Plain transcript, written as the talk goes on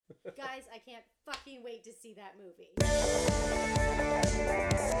Guys, I can't fucking wait to see that movie.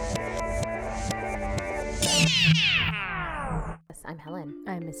 Yes, I'm Helen.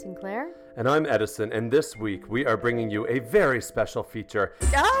 I'm Miss Sinclair. And I'm Edison, and this week we are bringing you a very special feature.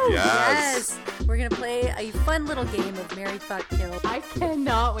 Oh, Yes. We're going to play a fun little game of Marry, Fuck, Kill. I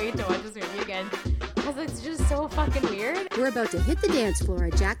cannot wait to watch this movie again because it's just so fucking weird. We're about to hit the dance floor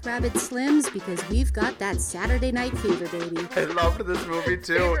at Jack Rabbit Slim's because we've got that Saturday night fever, baby. I loved this movie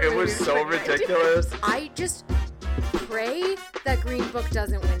too. It was so ridiculous. I just pray that Green Book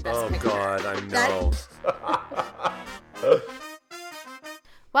doesn't win Best Oh Picture. God, I know.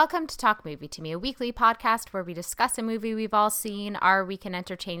 Welcome to Talk Movie to Me, a weekly podcast where we discuss a movie we've all seen, our week in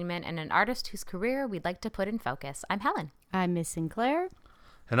entertainment, and an artist whose career we'd like to put in focus. I'm Helen. I'm Miss Sinclair.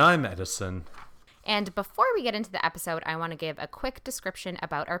 And I'm Edison. And before we get into the episode, I want to give a quick description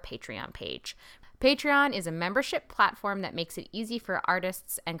about our Patreon page. Patreon is a membership platform that makes it easy for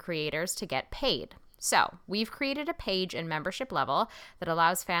artists and creators to get paid. So, we've created a page and membership level that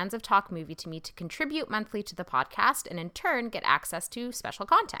allows fans of Talk Movie to Me to contribute monthly to the podcast and in turn get access to special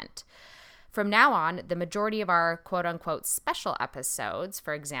content. From now on, the majority of our quote-unquote special episodes,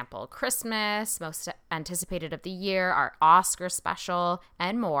 for example, Christmas, most anticipated of the year, our Oscar special,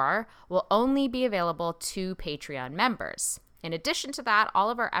 and more, will only be available to Patreon members. In addition to that, all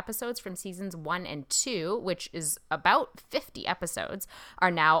of our episodes from seasons 1 and 2, which is about 50 episodes,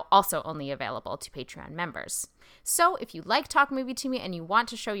 are now also only available to Patreon members. So if you like Talk Movie to Me and you want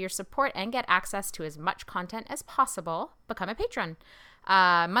to show your support and get access to as much content as possible, become a patron.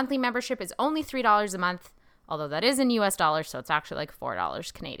 Monthly membership is only $3 a month, although that is in US dollars, so it's actually like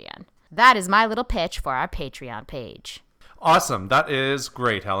 $4 Canadian. That is my little pitch for our Patreon page. Awesome. That is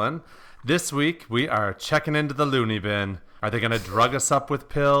great, Helen. This week we are checking into the loony bin. Are they going to drug us up with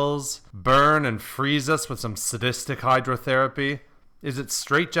pills, burn and freeze us with some sadistic hydrotherapy? Is it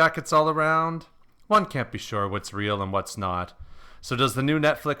straitjackets all around? One can't be sure what's real and what's not. So does the new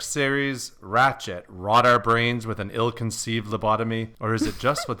Netflix series Ratchet rot our brains with an ill-conceived lobotomy, or is it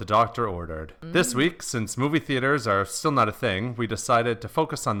just what the doctor ordered? This week, since movie theaters are still not a thing, we decided to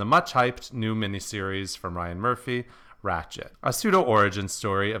focus on the much-hyped new miniseries from Ryan Murphy, Ratchet, a pseudo-origin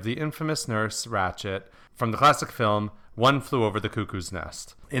story of the infamous nurse Ratchet from the classic film One Flew Over the Cuckoo's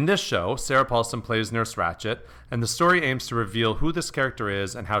Nest. In this show, Sarah Paulson plays Nurse Ratchet, and the story aims to reveal who this character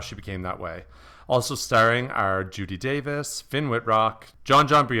is and how she became that way. Also starring are Judy Davis, Finn Wittrock, John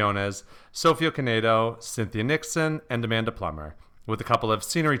Briones, Sophia Canedo, Cynthia Nixon, and Amanda Plummer, with a couple of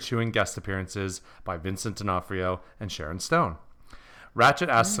scenery-chewing guest appearances by Vincent D'Onofrio and Sharon Stone. Ratchet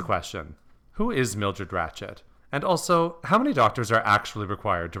asks the question, who is Mildred Ratchet? And also, how many doctors are actually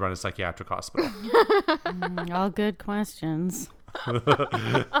required to run a psychiatric hospital? All good questions.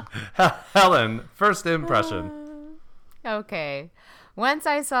 Helen, first impression. Okay. Once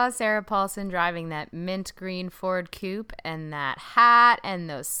I saw Sarah Paulson driving that mint green Ford Coupe and that hat and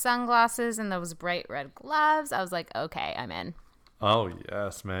those sunglasses and those bright red gloves, I was like, okay, I'm in. Oh,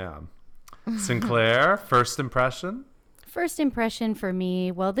 yes, ma'am. Sinclair, first impression? First impression for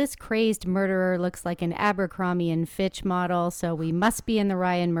me, well, this crazed murderer looks like an Abercrombie and Fitch model, so we must be in the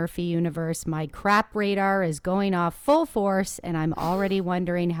Ryan Murphy universe. My crap radar is going off full force, and I'm already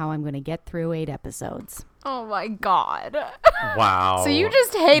wondering how I'm going to get through 8 episodes. Oh my God. Wow. So you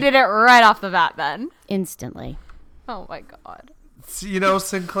just hated it right off the bat then? Instantly. Oh my God. You know,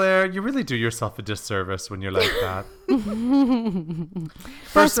 Sinclair, you really do yourself a disservice when you're like that.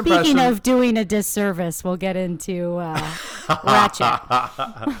 Well, speaking of doing a disservice, we'll get into Ratchet.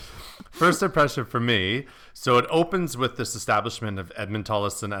 First impression for me, so it opens with this establishment of Edmund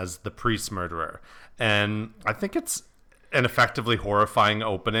Tollison as the priest murderer. And I think it's an effectively horrifying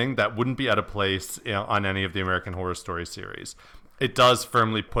opening that wouldn't be out of place, you know, on any of the American Horror Story series. It does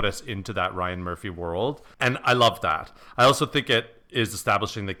firmly put us into that Ryan Murphy world, and I love that. I also think it is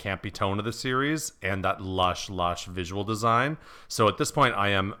establishing the campy tone of the series and that lush visual design. So at this point, I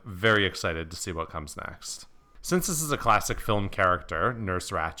am very excited to see what comes next. Since this is a classic film character,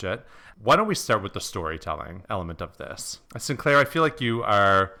 Nurse Ratchet, why don't we start with the storytelling element of this? Sinclair, I feel like you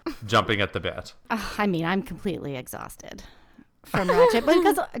are jumping at the bit. I mean, I'm completely exhausted from Ratchet. But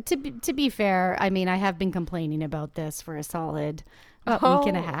because, to be fair, I mean, I have been complaining about this for a solid week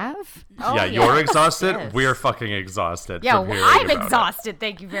and a half. Oh, yeah, you're exhausted. Yes. We're fucking exhausted. Yeah, from hearing I'm about it. exhausted.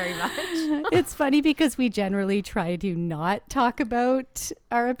 Thank you very much. It's funny because we generally try to not talk about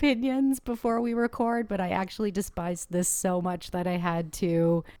our opinions before we record, but I actually despised this so much that I had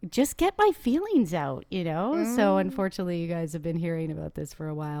to just get my feelings out, you know? So unfortunately, you guys have been hearing about this for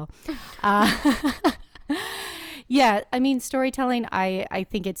a while. Yeah, I mean, storytelling, I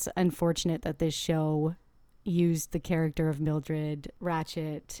think it's unfortunate that this show used the character of Mildred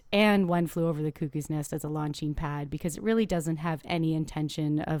Ratchet and One Flew Over the Cuckoo's Nest as a launching pad, because it really doesn't have any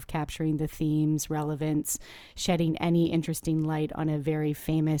intention of capturing the themes, relevance, shedding any interesting light on a very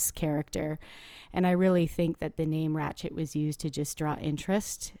famous character. And I really think that the name Ratchet was used to just draw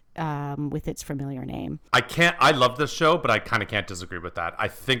interest with its familiar name. I love this show, but I kind of can't disagree with that. I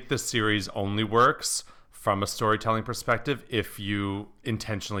think this series only works from a storytelling perspective if you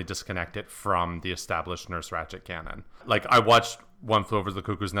intentionally disconnect it from the established Nurse Ratched canon. Like, I watched One Flew Over the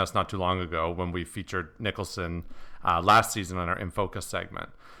Cuckoo's Nest not too long ago when we featured Nicholson last season on our In Focus segment.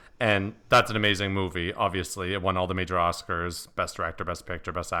 And that's an amazing movie, obviously. It won all the major Oscars, Best Director, Best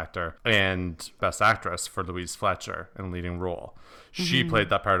Picture, Best Actor, and Best Actress for Louise Fletcher in a leading role. She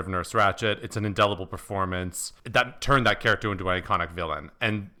played that part of Nurse Ratched. It's an indelible performance that turned that character into an iconic villain.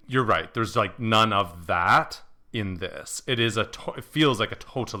 And you're right, there's like none of that in this. It feels like a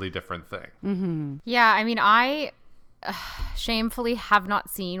totally different thing. Yeah, I mean, I shamefully have not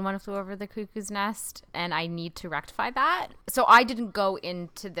seen One Flew Over the Cuckoo's Nest, and I need to rectify that. So I didn't go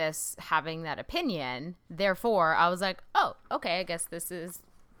into this having that opinion. Therefore, I was like, oh, okay, I guess this is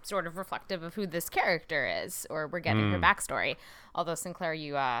sort of reflective of who this character is, or we're getting her backstory. Although, Sinclair,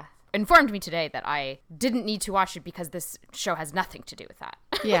 you informed me today that I didn't need to watch it because this show has nothing to do with that.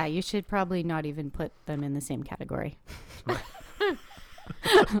 Yeah, you should probably not even put them in the same category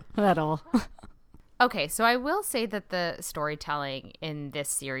at all. Okay, so I will say that the storytelling in this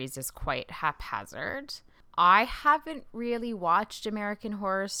series is quite haphazard. I haven't really watched American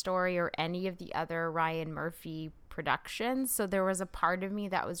Horror Story or any of the other Ryan Murphy productions, so there was a part of me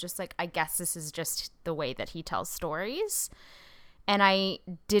that was just like, I guess this is just the way that he tells stories. And I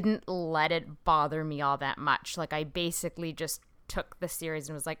didn't let it bother me all that much. Like, I basically just took the series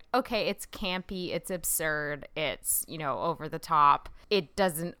and was like, okay, it's campy, it's absurd, it's, over the top. It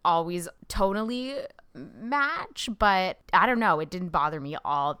doesn't always tonally match, but I don't know, it didn't bother me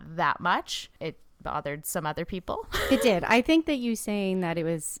all that much. It bothered some other people. It did. I think that you saying that it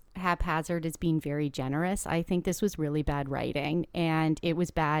was haphazard is being very generous. I think this was really bad writing, and it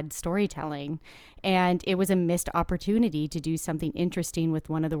was bad storytelling, and it was a missed opportunity to do something interesting with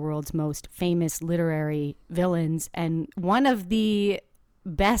one of the world's most famous literary villains and one of the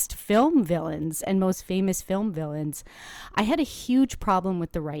best film villains and most famous film villains. I had a huge problem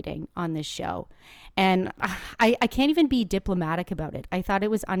with the writing on this show, and I can't even be diplomatic about it. I thought it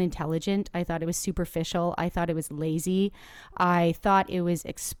was unintelligent. I thought it was superficial. I thought it was lazy. I thought it was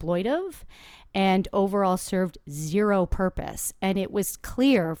exploitive and overall served zero purpose. And it was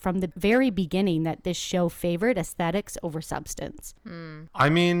clear from the very beginning that this show favored aesthetics over substance. I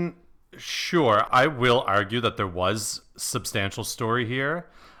mean, sure, I will argue that there was substantial story here.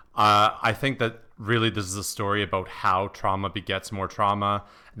 I think that really this is a story about how trauma begets more trauma,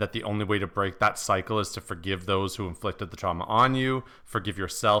 that the only way to break that cycle is to forgive those who inflicted the trauma on you, forgive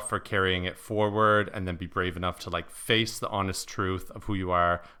yourself for carrying it forward, and then be brave enough to face the honest truth of who you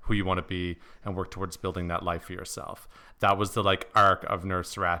are, who you want to be, and work towards building that life for yourself. That was the arc of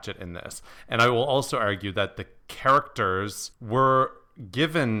Nurse Ratched in this. And I will also argue that the characters were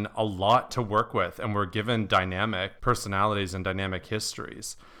given a lot to work with and were given dynamic personalities and dynamic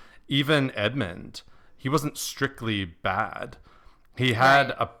histories. Even Edmund, he wasn't strictly bad. He had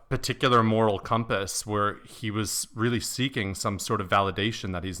a particular moral compass where he was really seeking some sort of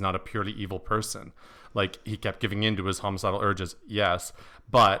validation that he's not a purely evil person. He kept giving in to his homicidal urges, yes,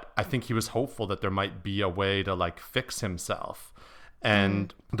 but I think he was hopeful that there might be a way to fix himself.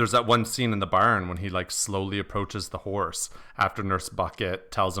 And there's that one scene in the barn when he slowly approaches the horse after Nurse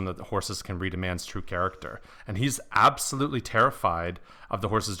Bucket tells him that the horses can read a man's true character. And he's absolutely terrified of the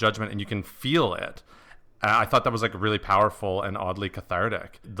horse's judgment, and you can feel it. I thought that was really powerful and oddly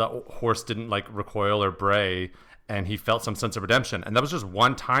cathartic. The horse didn't recoil or bray, and he felt some sense of redemption. And that was just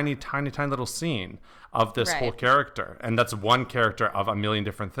one tiny, tiny, tiny little scene of this whole character. And that's one character of a million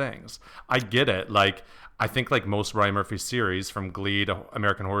different things. I get it. I think most Ryan Murphy series, from Glee to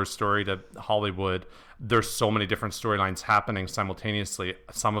American Horror Story to Hollywood, there's so many different storylines happening simultaneously.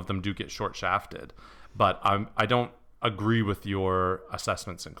 Some of them do get short-shafted. But I don't agree with your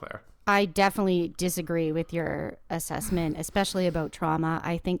assessment, Sinclair. I definitely disagree with your assessment, especially about trauma.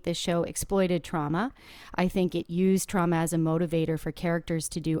 I think this show exploited trauma. I think it used trauma as a motivator for characters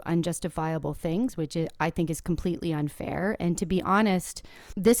to do unjustifiable things, which I think is completely unfair. And to be honest,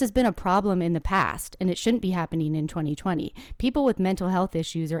 this has been a problem in the past, and it shouldn't be happening in 2020. People with mental health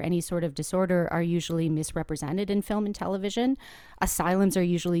issues or any sort of disorder are usually misrepresented in film and television. Asylums are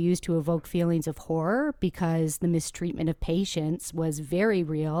usually used to evoke feelings of horror because the mistreatment of patients was very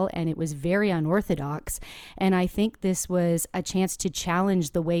real and it was very unorthodox. And I think this was a chance to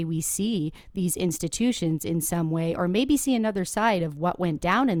challenge the way we see these institutions in some way, or maybe see another side of what went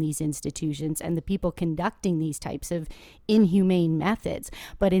down in these institutions and the people conducting these types of inhumane methods.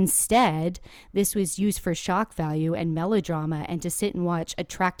 But instead, this was used for shock value and melodrama and to sit and watch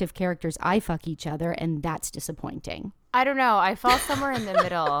attractive characters eye fuck each other, and that's disappointing. I don't know. I fall somewhere in the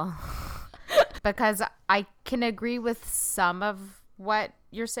middle because I can agree with some of what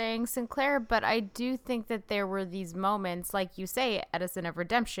you're saying, Sinclair, but I do think that there were these moments, like you say, Edison of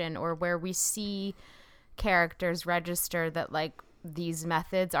Redemption, or where we see characters register that, like, these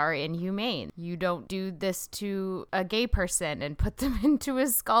methods are inhumane. You don't do this to a gay person and put them into a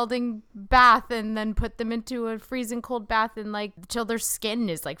scalding bath and then put them into a freezing cold bath and like till their skin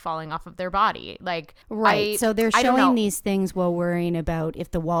is like falling off of their body. Like, right. So they're showing these things while worrying about if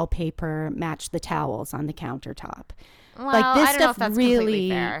the wallpaper matched the towels on the countertop. Well, like this I don't know stuff if that's really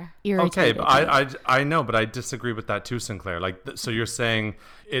fair. Okay, irritated but me. I know, but I disagree with that too, Sinclair. Like, so you're saying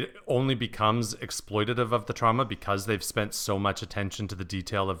it only becomes exploitative of the trauma because they've spent so much attention to the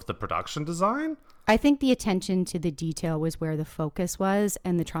detail of the production design? I think the attention to the detail was where the focus was,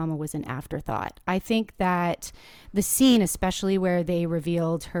 and the trauma was an afterthought. I think that the scene, especially where they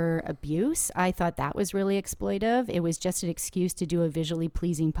revealed her abuse, I thought that was really exploitive. It was just an excuse to do a visually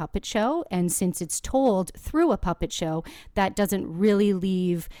pleasing puppet show. And since it's told through a puppet show, that doesn't really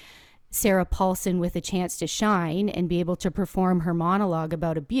leave Sarah Paulson with a chance to shine and be able to perform her monologue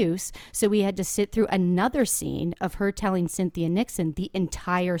about abuse. So we had to sit through another scene of her telling Cynthia Nixon the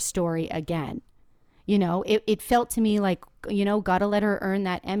entire story again. You know, it felt to me like, you know, gotta let her earn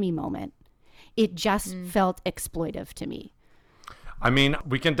that Emmy moment. It just felt exploitive to me. I mean,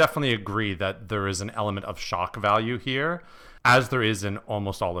 we can definitely agree that there is an element of shock value here, as there is in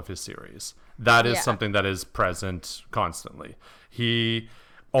almost all of his series. That is something that is present constantly. He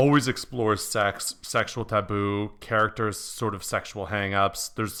always explores sex, sexual taboo, characters' sort of sexual hang-ups.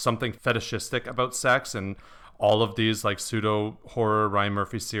 There's something fetishistic about sex in all of these like pseudo-horror Ryan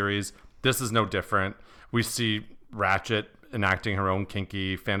Murphy series. This is no different. We see Ratchet enacting her own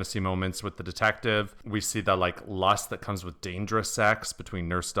kinky fantasy moments with the detective. We see the like lust that comes with dangerous sex between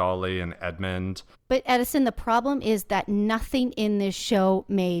Nurse Dolly and Edmund. But Edison, the problem is that nothing in this show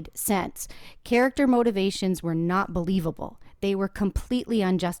made sense. Character motivations were not believable. They were completely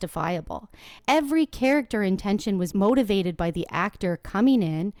unjustifiable. Every character intention was motivated by the actor coming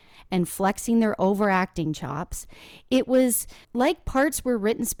in and flexing their overacting chops. It was like parts were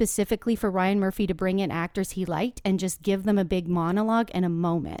written specifically for Ryan Murphy to bring in actors he liked and just give them a big monologue and a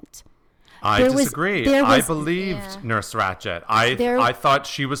moment. I disagree. I believed Nurse Ratchet. I thought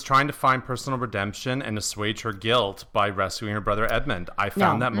she was trying to find personal redemption and assuage her guilt by rescuing her brother Edmund. I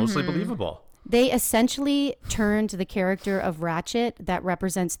found that mostly believable. They essentially turned the character of Ratchet that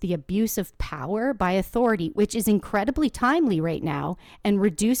represents the abuse of power by authority, which is incredibly timely right now, and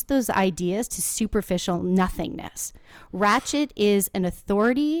reduced those ideas to superficial nothingness. Ratchet is an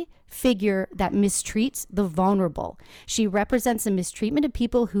authority figure that mistreats the vulnerable. She represents a mistreatment of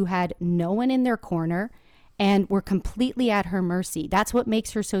people who had no one in their corner and were completely at her mercy. That's what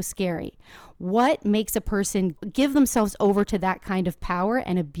makes her so scary. What makes a person give themselves over to that kind of power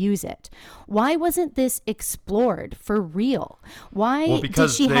and abuse it? Why wasn't this explored for real? Why did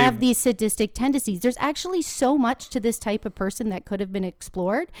she have these sadistic tendencies? There's actually so much to this type of person that could have been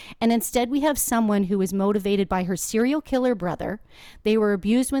explored. And instead we have someone who is motivated by her serial killer brother. They were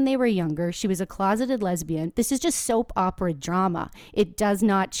abused when they were younger. She was a closeted lesbian. This is just soap opera drama. It does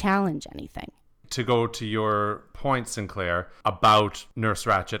not challenge anything. To go to your point, Sinclair, about Nurse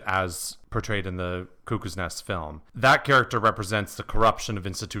Ratchet as portrayed in the Cuckoo's Nest film, that character represents the corruption of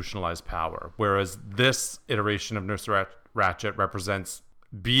institutionalized power, whereas this iteration of Nurse Ratchet represents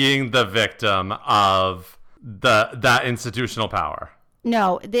being the victim of that institutional power.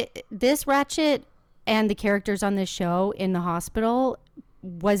 No, this Ratchet and the characters on this show in the hospital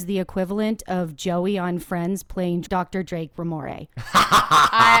was the equivalent of Joey on Friends playing Dr. Drake Ramore.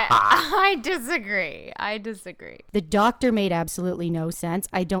 I disagree. The doctor made absolutely no sense.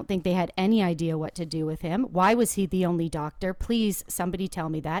 I don't think they had any idea what to do with him. Why was he the only doctor? Please, somebody tell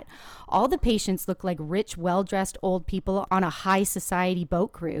me that. All the patients look like rich, well-dressed old people on a high society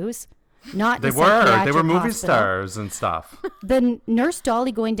boat cruise. They were movie stars and stuff. The Nurse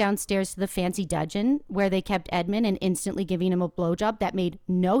Dolly going downstairs to the fancy dungeon where they kept Edmund and instantly giving him a blowjob, that made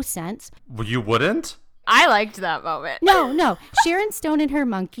no sense. You wouldn't? I liked that moment. No. Sharon Stone and her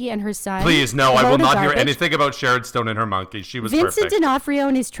monkey and her son. Please, no, I will not hear garbage. anything about Sharon Stone and her monkey. She was Vincent perfect. D'Onofrio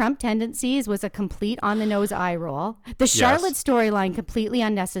and his Trump tendencies was a complete on-the-nose eye roll. The Charlotte storyline, completely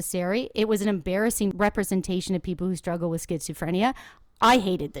unnecessary. It was an embarrassing representation of people who struggle with schizophrenia. I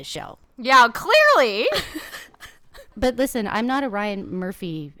hated this show. Yeah, clearly. But listen, I'm not a Ryan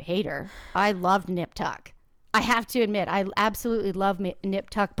Murphy hater. I loved Nip Tuck. I have to admit, I absolutely love Nip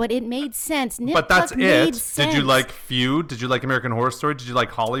Tuck, but it made sense. But that's it. Did you like Feud? Did you like American Horror Story? Did you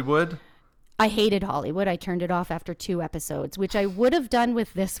like Hollywood? I hated Hollywood. I turned it off after 2 episodes, which I would have done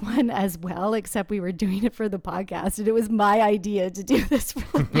with this one as well, except we were doing it for the podcast, and it was my idea to do this.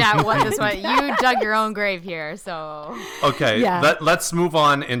 Yeah, what this one? You dug your own grave here, so. Okay, Yeah. let's move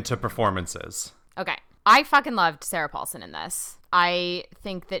on into performances. Okay. I fucking loved Sarah Paulson in this. I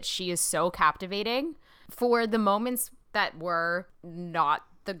think that she is so captivating. For the moments that were not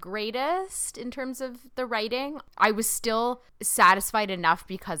the greatest in terms of the writing, I was still satisfied enough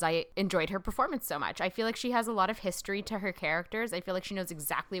because I enjoyed her performance so much. I feel like she has a lot of history to her characters. I feel like she knows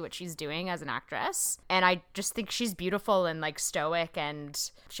exactly what she's doing as an actress. And I just think she's beautiful and like stoic, and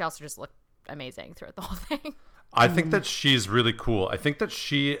she also just looked amazing throughout the whole thing. I think that she's really cool. I think that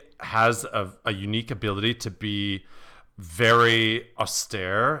she has a unique ability to be very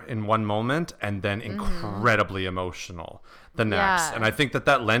austere in one moment and then incredibly emotional the next. Yeah. And I think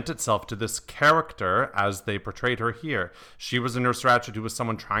that lent itself to this character as they portrayed her here. She was a Nurse Ratched who was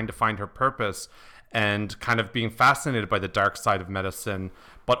someone trying to find her purpose and kind of being fascinated by the dark side of medicine,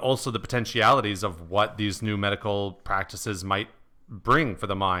 but also the potentialities of what these new medical practices might bring for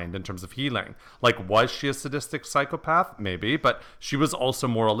the mind in terms of healing. Like, was she a sadistic psychopath? Maybe, but she was also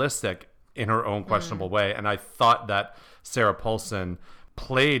moralistic in her own questionable way. And I thought that Sarah Paulson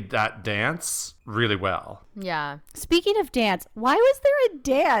played that dance really well. Yeah. Speaking of dance, why was there a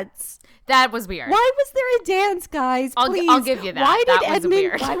dance? That was weird. Why was there a dance, guys? Please. I'll give you that. Why That did was Edmund?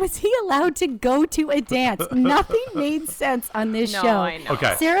 weird. Why was he allowed to go to a dance? Nothing made sense on this No, show. I know.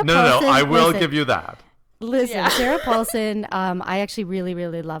 Okay. Sarah No, Paulson, I will listen. give you that. Listen, Yeah. Sarah Paulson, I actually really,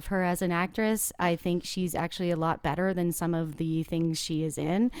 really love her as an actress. I think she's actually a lot better than some of the things she is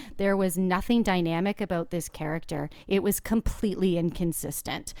in. There was nothing dynamic about this character. It was completely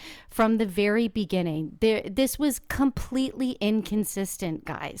inconsistent. From the very beginning, this was completely inconsistent,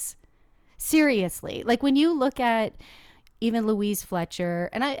 guys. Seriously. Like, when you look at even Louise Fletcher,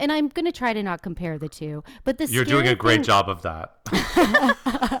 and I'm going to try to not compare the two, but You're doing a great job of that.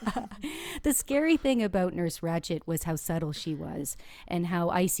 The scary thing about Nurse Ratched was how subtle she was and how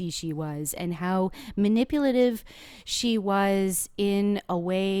icy she was and how manipulative she was in a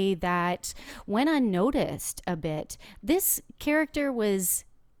way that went unnoticed a bit. This character was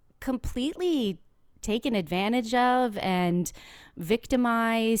completely taken advantage of and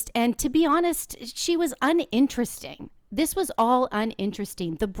victimized. And to be honest, she was uninteresting. This was all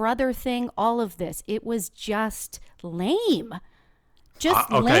uninteresting. The brother thing, all of this, it was just lame. Just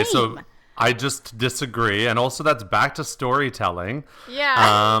Okay, lame. so I just disagree. And also that's back to storytelling.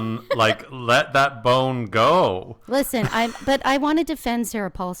 Yeah. Like, let that bone go. Listen, but I want to defend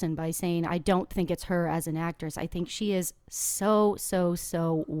Sarah Paulson by saying I don't think it's her as an actress. I think she is so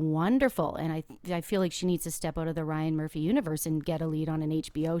wonderful, and I feel like she needs to step out of the Ryan Murphy universe and get a lead on an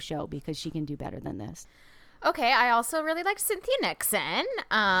HBO show because she can do better than this. Okay, I also really liked Cynthia Nixon.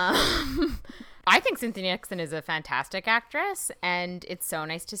 I think Cynthia Nixon is a fantastic actress, and it's so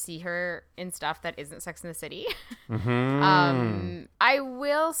nice to see her in stuff that isn't Sex and the City. I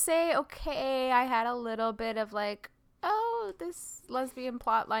will say, okay, I had a little bit of like, oh, this lesbian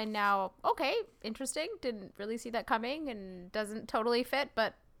plot line now. Okay, interesting. Didn't really see that coming and doesn't totally fit,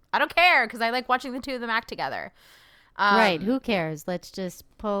 but I don't care because I like watching the two of them act together. Right, who cares? Let's just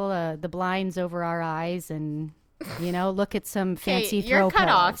pull the blinds over our eyes and, look at some fancy Okay, you're throw cut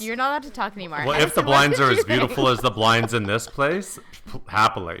pills. off. You're not allowed to talk anymore. Well, if the Edison, what blinds did are you as think? beautiful as the blinds in this place,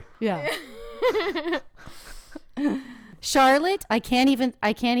 happily. Yeah. Charlotte, I can't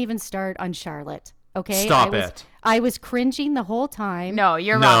even start on Charlotte. Okay? Stop it. I was cringing the whole time. No,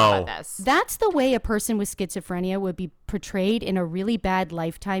 you're No. wrong about this. That's the way a person with schizophrenia would be portrayed in a really bad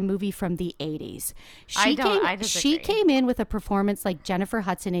Lifetime movie from the 80s. I She disagree. came in with a performance like Jennifer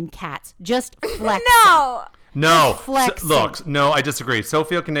Hudson in Cats, just flexing. No. No, flexing. look, no, I disagree.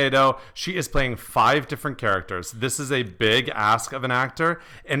 Sofia Canedo, she is playing 5 different characters. This is a big ask of an actor.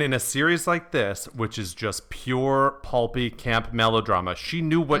 And in a series like this, which is just pure pulpy camp melodrama, she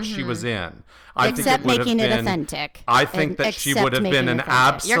knew what she was in. Except making it authentic. I think that she would have been an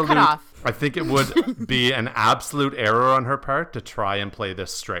absolute... You're cut off. I think it would be an absolute error on her part to try and play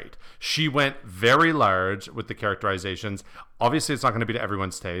this straight. She went very large with the characterizations. Obviously, it's not going to be to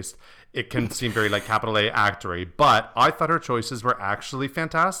everyone's taste. It can seem very like capital A actory, but I thought her choices were actually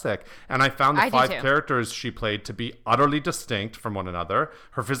fantastic. And I found the 5 characters she played to be utterly distinct from one another.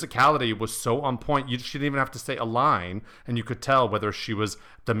 Her physicality was so on point. She didn't even have to say a line, and you could tell whether she was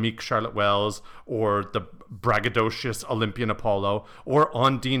the meek Charlotte Wells or the braggadocious Olympian Apollo or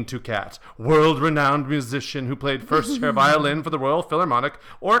Ondine Touquette, world-renowned musician who played first chair violin for the Royal Philharmonic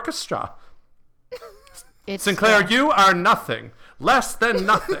Orchestra. Sinclair, you are nothing. Less than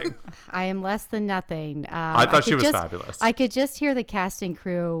nothing. I am less than nothing. I thought she was fabulous. I could just hear the casting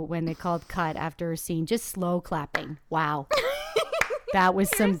crew when they called cut after a scene, just slow clapping. Wow. That was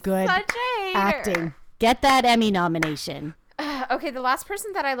some good acting. Get that Emmy nomination. Okay, the last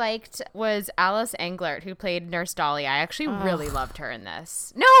person that I liked was Alice Englert, who played Nurse Dolly. I actually really loved her in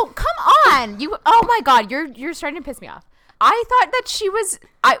this. No, come on. Oh my God, you're starting to piss me off. I thought that she was,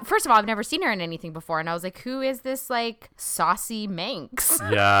 first of all, I've never seen her in anything before. And I was like, who is this like saucy Manx?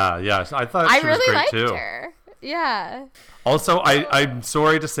 Yeah. I thought she was great too. Her. Yeah. Also, I'm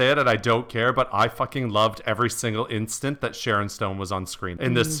sorry to say it and I don't care, but I fucking loved every single instant that Sharon Stone was on screen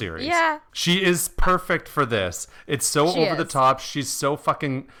in this series. Yeah. She is perfect for this. It's so over the top. She's so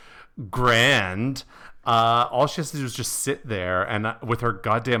fucking grand. All she has to do is just sit there and with her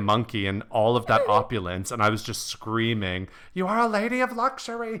goddamn monkey and all of that opulence, and I was just screaming, "You are a lady of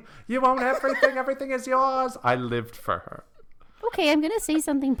luxury. You own everything. Everything is yours." I lived for her. Okay, I'm gonna say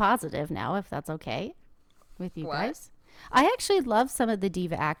something positive now, if that's okay with you guys. I actually love some of the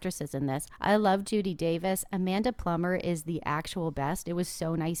diva actresses in this. I love Judy Davis. Amanda Plummer is the actual best. It was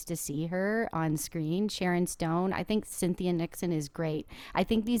so nice to see her on screen. Sharon Stone. I think Cynthia Nixon is great. I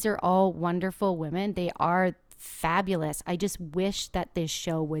think these are all wonderful women. They are fabulous. I just wish that this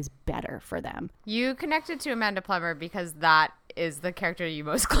show was better for them. You connected to Amanda Plummer because that is the character you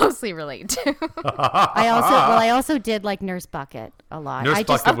most closely relate to. I also did like Nurse Bucket a lot.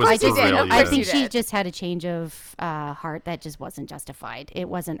 I think she just had a change of heart that just wasn't justified. It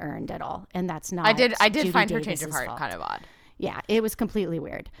wasn't earned at all, and that's not. I did Judy find Davis's her change of heart fault. kind of odd. Yeah, it was completely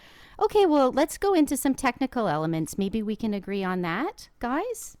weird. Okay, well, let's go into some technical elements. Maybe we can agree on that,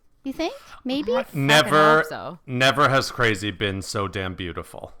 guys. You think? Maybe? Never so. Never has crazy been so damn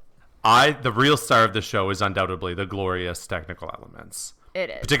beautiful. The real star of the show is undoubtedly the glorious technical elements.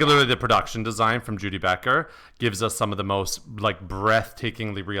 It is. Particularly the production design from Judy Becker gives us some of the most like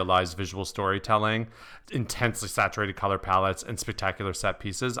breathtakingly realized visual storytelling, intensely saturated color palettes, and spectacular set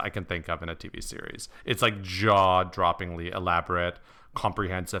pieces I can think of in a TV series. It's like jaw-droppingly elaborate,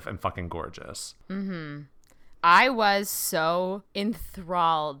 comprehensive, and fucking gorgeous. Mm-hmm. I was so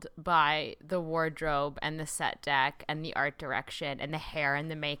enthralled by the wardrobe and the set deck and the art direction and the hair and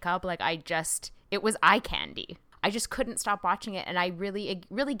the makeup. Like it was eye candy. I just couldn't stop watching it. And it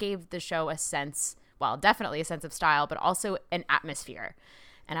really gave the show a sense, well, definitely a sense of style, but also an atmosphere.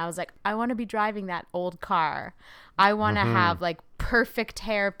 And I was like, I want to be driving that old car. I want to have like perfect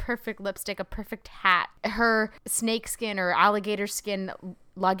hair, perfect lipstick, a perfect hat, her snakeskin or alligator skin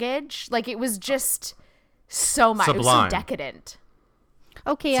luggage. Like it was just so much. Sublime. It was so decadent.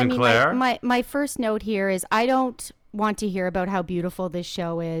 Okay, Sinclair? I mean, my first note here is I don't want to hear about how beautiful this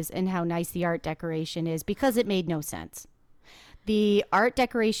show is and how nice the art decoration is because it made no sense. The art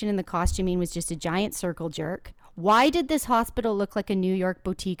decoration and the costuming was just a giant circle jerk. Why did this hospital look like a New York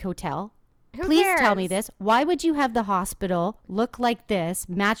boutique hotel? Please tell me this. Why would you have the hospital look like this,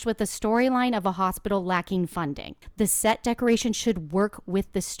 matched with the storyline of a hospital lacking funding? The set decoration should work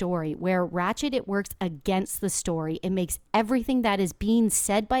with the story. Where Ratched, it works against the story. It makes everything that is being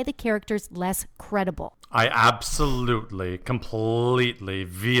said by the characters less credible. I absolutely, completely,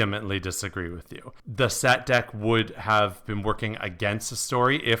 vehemently disagree with you. The set deck would have been working against the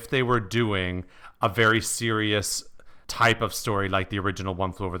story if they were doing a very serious type of story like the original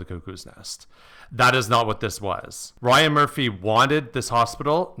One Flew Over the Cuckoo's Nest. That is not what this was. Ryan Murphy wanted this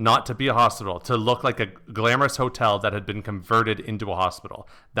hospital not to be a hospital, to look like a glamorous hotel that had been converted into a hospital.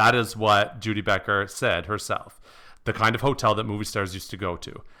 That is what Judy Becker said herself. The kind of hotel that movie stars used to go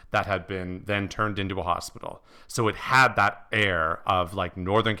to that had been then turned into a hospital. So it had that air of like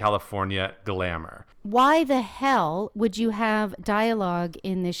Northern California glamour. Why the hell would you have dialogue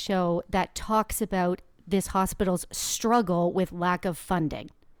in this show that talks about this hospital's struggle with lack of funding?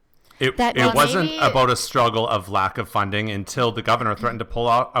 It wasn't about a struggle of lack of funding until the governor threatened to pull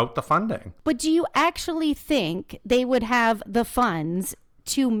out the funding. But do you actually think they would have the funds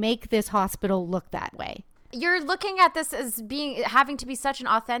to make this hospital look that way? You're looking at this as having to be such an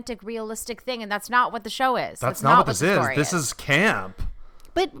authentic, realistic thing, and that's not what the show is. That's not what this is. This is camp.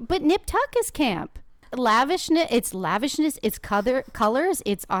 But Nip Tuck is camp. lavishness, it's colors,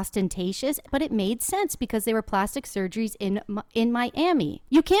 it's ostentatious, but it made sense because they were plastic surgeries in Miami.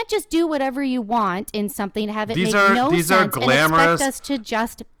 You can't just do whatever you want in something and have it make no sense are glamorous, and expect us to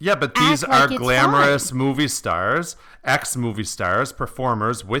just but these are like glamorous movie stars, ex-movie stars,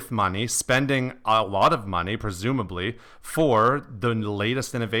 performers with money, spending a lot of money, presumably, for the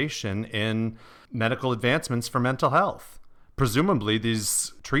latest innovation in medical advancements for mental health. Presumably,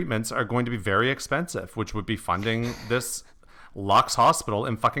 these treatments are going to be very expensive, which would be funding this Lux Hospital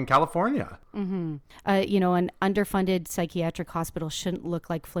in fucking California. Mm-hmm. An underfunded psychiatric hospital shouldn't look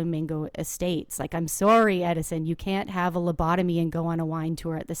like Flamingo Estates. Like, I'm sorry, Edison, you can't have a lobotomy and go on a wine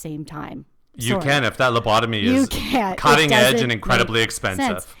tour at the same time. You can if that lobotomy is cutting edge and incredibly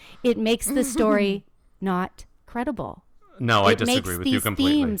expensive. Sense. It makes the story not credible. No, I disagree with you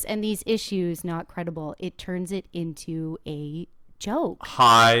completely. It makes these themes and these issues not credible. It turns it into a joke.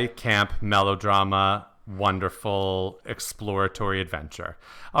 High camp melodrama, wonderful exploratory adventure.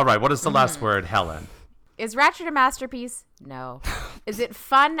 All right, what is the last word, Helen? Is Ratchet a masterpiece? No. Is it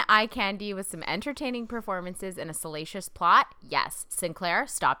fun eye candy with some entertaining performances and a salacious plot? Yes. Sinclair,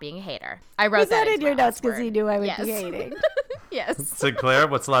 stop being a hater. I wrote that in your notes because he knew I would be hating. Yes. Sinclair,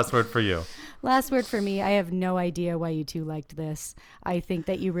 what's the last word for you? Last word for me, I have no idea why you two liked this. I think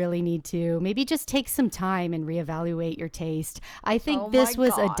that you really need to maybe just take some time and reevaluate your taste. I think this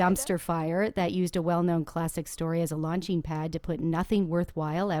was a dumpster fire that used a well-known classic story as a launching pad to put nothing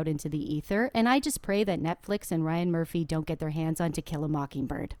worthwhile out into the ether. And I just pray that Netflix and Ryan Murphy don't get their hands on To Kill a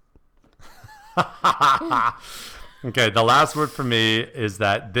Mockingbird. Okay, the last word for me is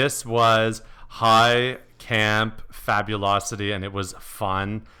that this was high camp fabulosity and it was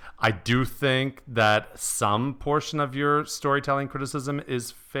fun. I do think that some portion of your storytelling criticism is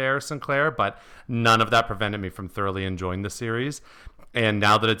fair, Sinclair, but none of that prevented me from thoroughly enjoying the series. And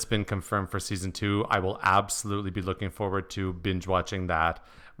now that it's been confirmed for season 2, I will absolutely be looking forward to binge watching that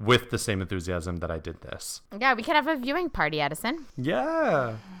with the same enthusiasm that I did this. Yeah, we could have a viewing party, Edison.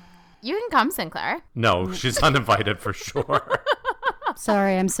 Yeah. You can come, Sinclair. No, she's uninvited for sure.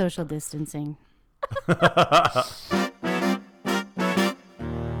 Sorry, I'm social distancing.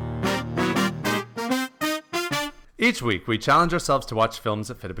 Each week, we challenge ourselves to watch films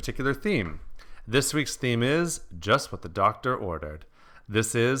that fit a particular theme. This week's theme is Just What the Doctor Ordered.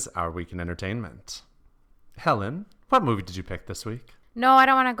 This is our week in entertainment. Helen, what movie did you pick this week? No, I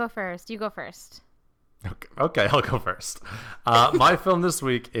don't want to go first. You go first. Okay, I'll go first. My film this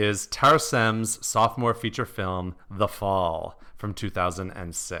week is Tarsem's sophomore feature film, The Fall, from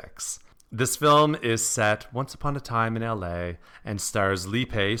 2006. This film is set once upon a time in LA and stars Lee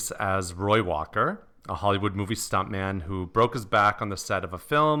Pace as Roy Walker, a Hollywood movie stuntman who broke his back on the set of a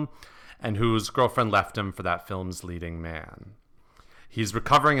film and whose girlfriend left him for that film's leading man. He's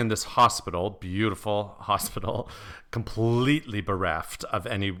recovering in this hospital, beautiful hospital, completely bereft of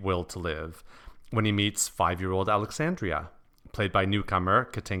any will to live, when he meets 5-year-old Alexandria, played by newcomer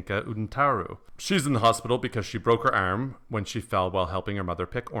Katinka Udintaru. She's in the hospital because she broke her arm when she fell while helping her mother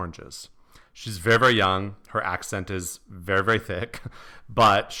pick oranges. She's very, very young. Her accent is very, very thick,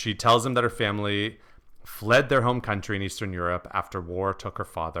 but she tells him that her family fled their home country in Eastern Europe after war took her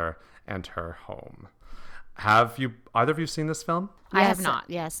father and her home. Have you either of you seen this film? I have not.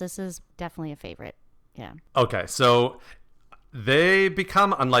 Yes, this is definitely a favorite. Yeah. Okay, so they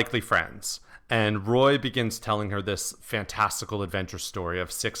become unlikely friends, and Roy begins telling her this fantastical adventure story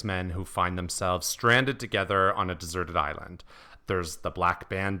of 6 men who find themselves stranded together on a deserted island. There's the Black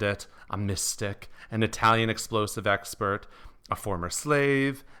Bandit, a mystic, an Italian explosive expert, a former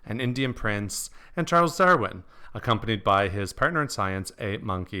slave, an Indian prince, and Charles Darwin, accompanied by his partner in science, a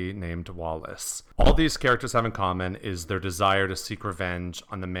monkey named Wallace. All these characters have in common is their desire to seek revenge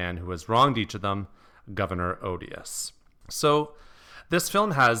on the man who has wronged each of them, Governor Odious. So this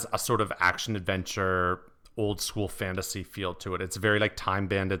film has a sort of action-adventure, old-school fantasy feel to it. It's very like Time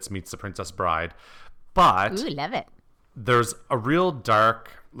Bandits meets The Princess Bride, but Ooh, love it. There's a real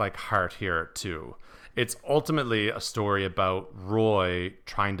dark heart here too. It's ultimately a story about Roy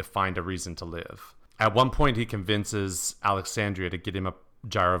trying to find a reason to live. At one point, he convinces Alexandria to get him a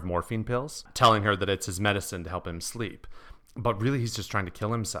jar of morphine pills, telling her that it's his medicine to help him sleep. But really, he's just trying to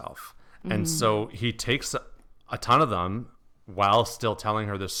kill himself. Mm-hmm. And so he takes a ton of them while still telling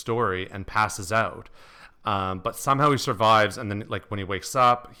her this story and passes out. But somehow he survives. And then when he wakes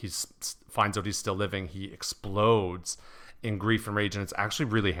up, he finds out he's still living. He explodes in grief and rage. And it's actually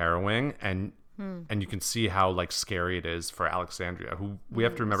really harrowing. And you can see how scary it is for Alexandria, who we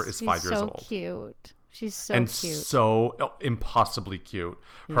have to remember is 5 years old. She's so cute. She's so and cute. So impossibly cute.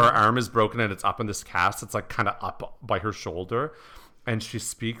 Her arm is broken and it's up in this cast. It's kind of up by her shoulder. And she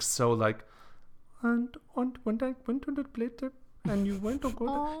speaks so and when I went to the plate and you went to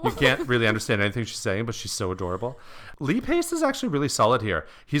go. You can't really understand anything she's saying, but she's so adorable. Lee Pace is actually really solid here.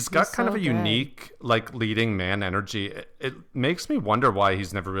 He's got kind of a unique, like, leading man energy. It makes me wonder why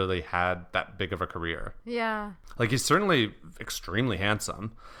he's never really had that big of a career. Yeah. Like, he's certainly extremely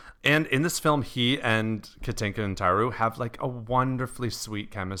handsome. And in this film, he and Katinka Ntaru have, like, a wonderfully sweet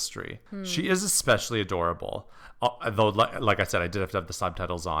chemistry. She is especially adorable. Though, like I said, I did have to have the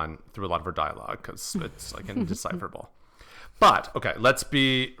subtitles on through a lot of her dialogue because it's, like, indecipherable. But, okay, let's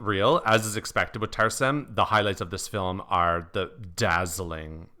be real. As is expected with Tarsem, the highlights of this film are the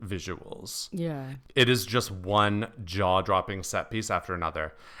dazzling visuals. Yeah. It is just one jaw-dropping set piece after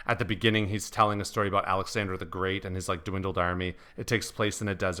another. At the beginning, he's telling a story about Alexander the Great and his, like, dwindled army. It takes place in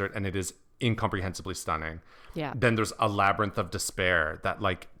a desert, and it is incomprehensibly stunning. Yeah. Then there's a labyrinth of despair that,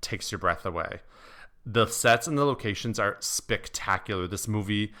 like, takes your breath away. The sets and the locations are spectacular. This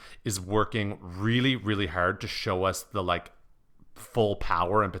movie is working really, really hard to show us the, like, full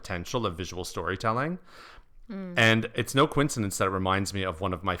power and potential of visual storytelling. And it's no coincidence that it reminds me of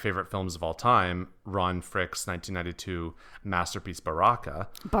one of my favorite films of all time, Ron Frick's 1992 masterpiece Baraka,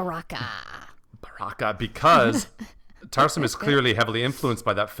 because Tarsem is clearly heavily influenced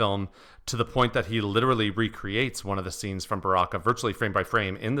by that film to the point that he literally recreates one of the scenes from Baraka virtually frame by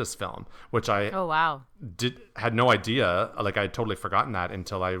frame in this film, which I had no idea. Like, I had totally forgotten that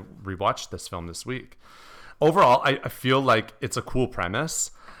until I rewatched this film this week. Overall, I feel like it's a cool premise,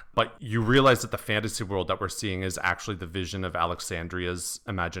 but you realize that the fantasy world that we're seeing is actually the vision of Alexandria's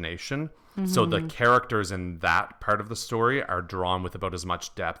imagination. So the characters in that part of the story are drawn with about as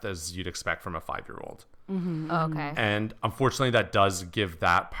much depth as you'd expect from a 5-year-old. Okay. And unfortunately, that does give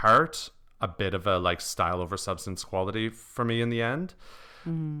that part a bit of a, like, style over substance quality for me in the end.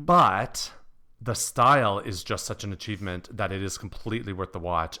 But the style is just such an achievement that it is completely worth the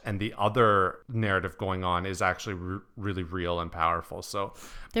watch. And the other narrative going on is actually really real and powerful. So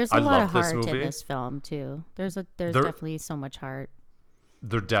there's a lot of heart in this film too. There's definitely so much heart.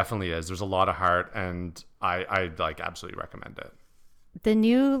 There definitely is. There's a lot of heart, and I like absolutely recommend it. The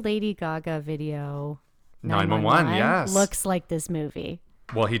new Lady Gaga video, 911, yes, looks like this movie.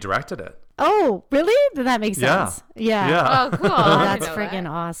 Well, he directed it. Oh, really? Did that make sense? Yeah. Oh, cool. That's friggin'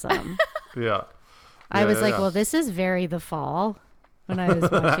 awesome. Yeah. I was like, well, this is very The Fall when I was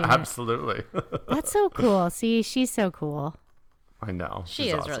watching it. Absolutely. That's so cool. See, she's so cool. I know. She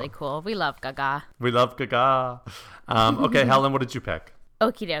She's is awesome. really cool. We love Gaga. We love Gaga. Okay, Helen, what did you pick?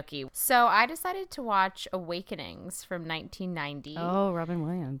 Okie dokie. So I decided to watch Awakenings from 1990. Oh, Robin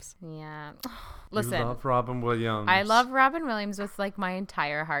Williams. Yeah. Listen. You love Robin Williams. I love Robin Williams with, like, my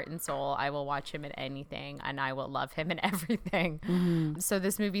entire heart and soul. I will watch him in anything, and I will love him in everything. So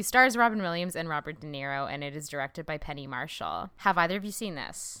this movie stars Robin Williams and Robert De Niro, and it is directed by Penny Marshall. Have either of you seen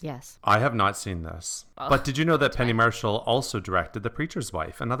this? Yes. I have not seen this. But did you know that Penny Marshall also directed The Preacher's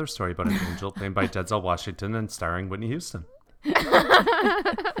Wife, another story about an angel played by Denzel Washington and starring Whitney Houston?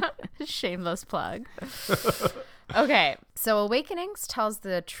 Shameless plug. Okay, so Awakenings tells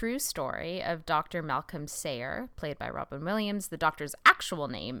the true story of Dr. Malcolm Sayer, played by Robin Williams. The doctor's actual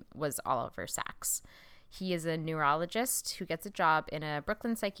name was Oliver Sacks. He is a neurologist who gets a job in a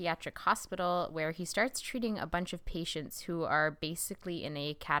Brooklyn psychiatric hospital where he starts treating a bunch of patients who are basically in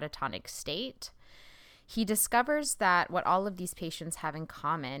a catatonic state. He discovers that what all of these patients have in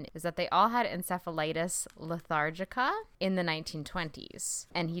common is that they all had encephalitis lethargica in the 1920s.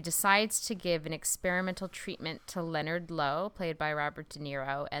 And he decides to give an experimental treatment to Leonard Lowe, played by Robert De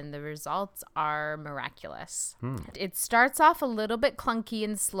Niro, and the results are miraculous. It starts off a little bit clunky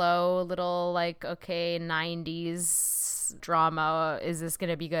and slow, a little like, okay, 90s drama. Is this going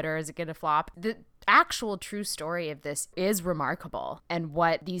to be good or is it going to flop? The actual true story of this is remarkable, and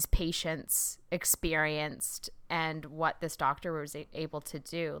what these patients experienced and what this doctor was able to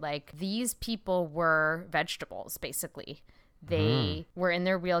do. Like, these people were vegetables, basically. They were in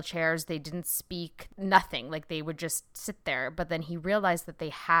their wheelchairs. They didn't speak, nothing. Like, they would just sit there. But then he realized that they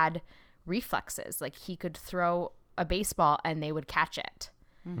had reflexes. Like, he could throw a baseball and they would catch it.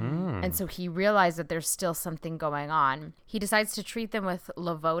 And so he realized that there's still something going on. He decides to treat them with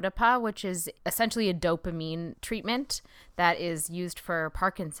levodopa, which is essentially a dopamine treatment that is used for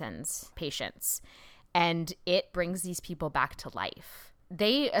Parkinson's patients. And it brings these people back to life.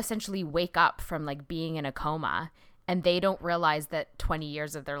 They essentially wake up from, like, being in a coma, and they don't realize that 20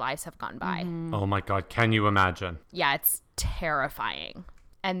 years of their lives have gone by. Oh my God, can you imagine? Yeah, it's terrifying.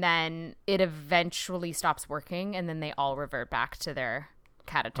 And then it eventually stops working, and then they all revert back to their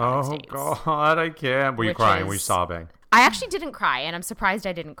catatonic states. Oh God, I can't. Were you crying? Were you sobbing? I actually didn't cry, and I'm surprised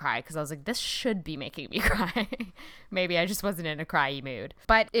I didn't cry because I was like, this should be making me cry. Maybe I just wasn't in a cryy mood.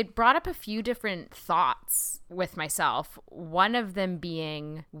 But it brought up a few different thoughts with myself. One of them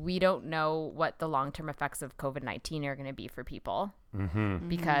being, we don't know what the long-term effects of COVID-19 are going to be for people.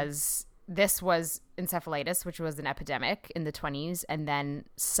 Because this was encephalitis, which was an epidemic in the 20s, and then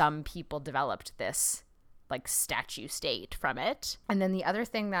some people developed this like statue state from it. And then the other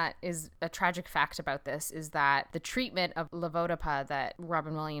thing that is a tragic fact about this is that the treatment of levodopa that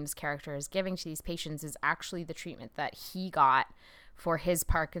Robin Williams' character is giving to these patients is actually the treatment that he got for his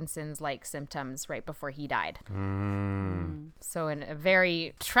Parkinson's-like symptoms right before he died. So in a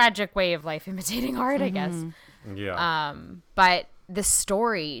very tragic way of life imitating art, I guess. Yeah. But the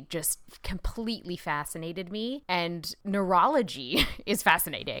story just completely fascinated me, and neurology is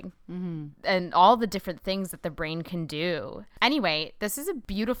fascinating, and all the different things that the brain can do. Anyway, this is a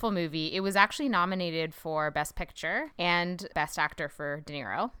beautiful movie. It was actually nominated for Best Picture and Best Actor for De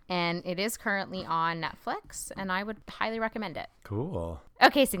Niro, and it is currently on Netflix, and I would highly recommend it. Cool.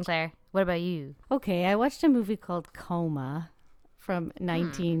 Okay, Sinclair, what about you? Okay, I watched a movie called Coma from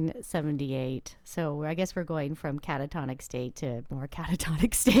 1978. So I guess we're going from catatonic state to more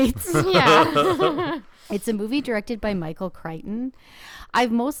catatonic states. Yeah. It's a movie directed by Michael Crichton.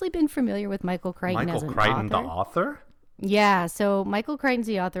 I've mostly been familiar with Michael Crichton as an Michael Crichton, the author. author? Yeah, so Michael Crichton's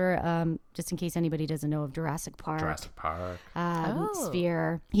the author, just in case anybody doesn't know, of Jurassic Park. Jurassic Park.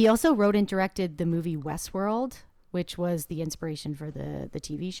 Sphere. He also wrote and directed the movie Westworld, which was the inspiration for the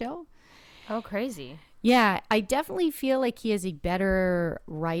TV show. Oh, crazy. Yeah, I definitely feel like he is a better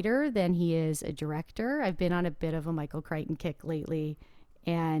writer than he is a director. I've been on a bit of a Michael Crichton kick lately,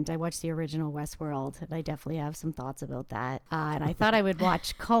 and I watched the original Westworld, and I definitely have some thoughts about that. And I thought I would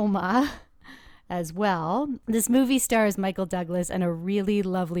watch Coma as well. This movie stars Michael Douglas and a really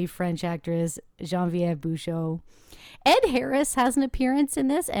lovely French actress, Geneviève Bujold. Ed Harris has an appearance in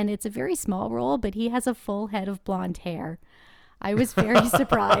this, and it's a very small role, but he has a full head of blonde hair. I was very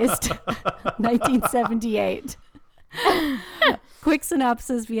surprised. 1978. Quick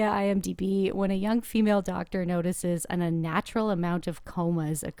synopsis via IMDb. When a young female doctor notices an unnatural amount of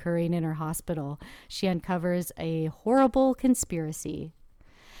comas occurring in her hospital, she uncovers a horrible conspiracy.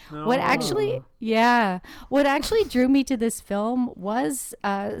 What actually drew me to this film was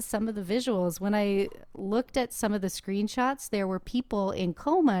some of the visuals. When I looked at some of the screenshots, there were people in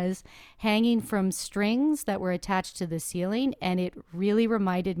comas hanging from strings that were attached to the ceiling, and it really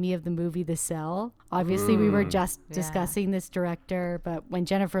reminded me of the movie The Cell. Obviously, we were just discussing this director, but when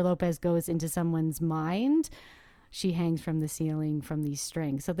Jennifer Lopez goes into someone's mind, she hangs from the ceiling from these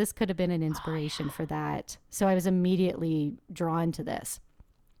strings. So this could have been an inspiration for that. So I was immediately drawn to this.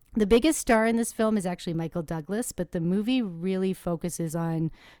 The biggest star in this film is actually Michael Douglas, but the movie really focuses on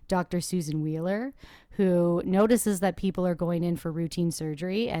Dr. Susan Wheeler, who notices that people are going in for routine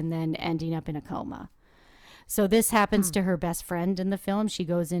surgery and then ending up in a coma. So this happens to her best friend in the film. She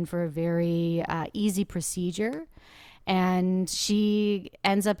goes in for a very easy procedure, and she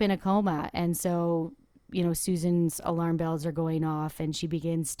ends up in a coma. And so, you know, Susan's alarm bells are going off, and she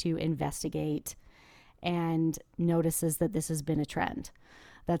begins to investigate and notices that this has been a trend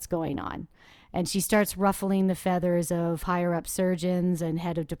that's going on. And she starts ruffling the feathers of higher up surgeons and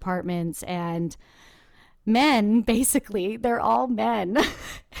head of departments and men. Basically, they're all men.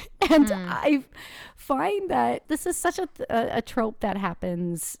 And I find that this is such a trope that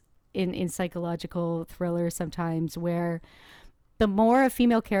happens in psychological thrillers sometimes, where the more a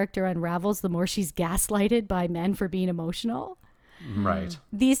female character unravels, the more she's gaslighted by men for being emotional. Right.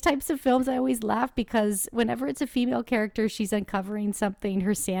 These types of films, I always laugh because whenever it's a female character, she's uncovering something,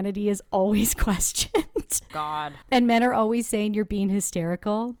 her sanity is always questioned. God. And men are always saying you're being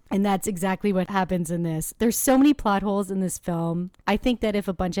hysterical. And that's exactly what happens in this. There's so many plot holes in this film. I think that if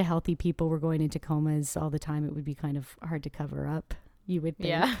a bunch of healthy people were going into comas all the time, it would be kind of hard to cover up, you would think.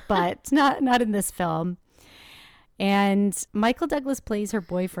 Yeah. But not in this film. And Michael Douglas plays her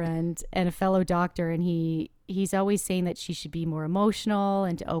boyfriend and a fellow doctor, and he's always saying that she should be more emotional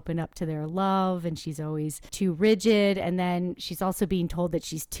and to open up to their love, and she's always too rigid. And then she's also being told that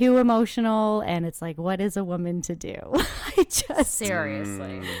she's too emotional, and it's like, what is a woman to do?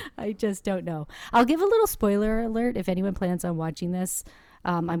 Seriously. I just don't know. I'll give a little spoiler alert if anyone plans on watching this.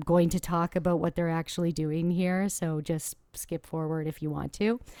 I'm going to talk about what they're actually doing here, so just skip forward if you want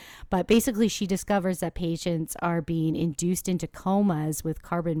to. But basically, she discovers that patients are being induced into comas with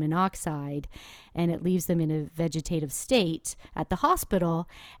carbon monoxide, and it leaves them in a vegetative state at the hospital.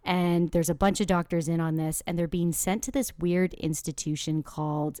 And there's a bunch of doctors in on this, and they're being sent to this weird institution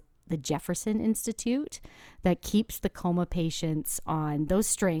called the Jefferson Institute that keeps the coma patients on those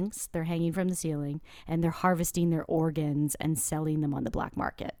strings. They're hanging from the ceiling, and they're harvesting their organs and selling them on the black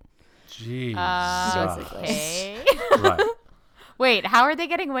market. Jeez. Okay. Right. Wait, how are they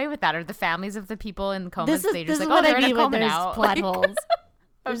getting away with that? Are the families of the people in comas, This they just is like, what they're I in a mean when coma there's now? plot holes.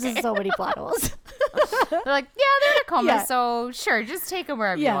 There's Okay. just so many plot holes. They're like, yeah, they're in a coma, Yeah. so sure, just take them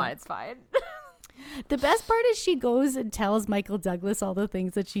wherever Yeah. you want. It's fine. The best part is she goes and tells Michael Douglas all the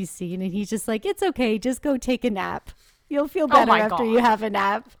things that she's seen, and he's just like, it's okay, just go take a nap. You'll feel better my after God. you have a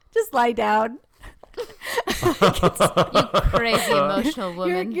nap. Just lie down. Crazy emotional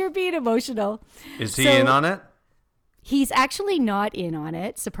woman. You're being emotional. Is he So- in on it? He's actually not in on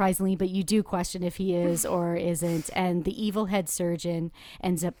it, surprisingly, but you do question if he is or isn't. And the evil head surgeon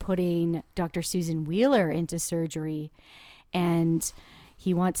ends up putting Dr. Susan Wheeler into surgery, and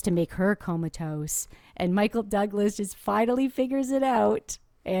he wants to make her comatose. And Michael Douglas just finally figures it out,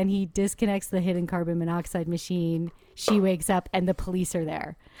 and he disconnects the hidden carbon monoxide machine. She wakes up, and the police are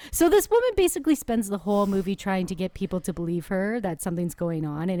there. So this woman basically spends the whole movie trying to get people to believe her that something's going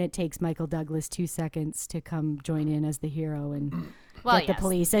on, and it takes Michael Douglas 2 seconds to come join in as the hero and Well, get the yes,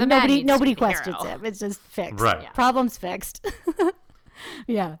 police. the And man needs to nobody be the questions hero. him. It's just fixed. Right. Yeah. Problem's fixed.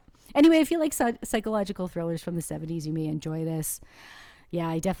 Yeah. Anyway, if you like psychological thrillers from the 70s, you may enjoy this. Yeah,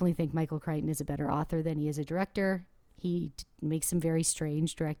 I definitely think Michael Crichton is a better author than he is a director. He makes some very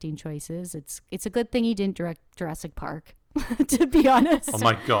strange directing choices. It's a good thing he didn't direct Jurassic Park, to be honest. Oh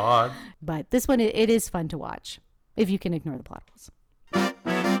my God. But this one, it is fun to watch if you can ignore the plot holes.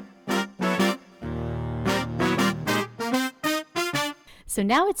 So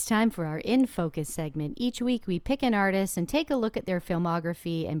now it's time for our In Focus segment. Each week we pick an artist and take a look at their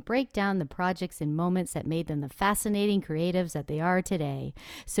filmography and break down the projects and moments that made them the fascinating creatives that they are today.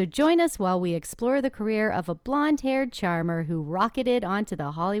 So join us while we explore the career of a blonde-haired charmer who rocketed onto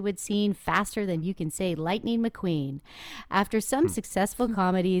the Hollywood scene faster than you can say Lightning McQueen. After some successful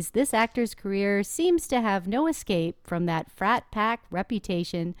comedies, this actor's career seems to have no escape from that frat pack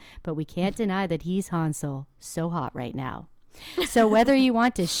reputation, but we can't deny that he's Hansel. So hot right now. So whether you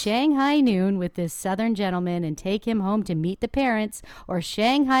want to Shanghai noon with this Southern gentleman and take him home to meet the parents, or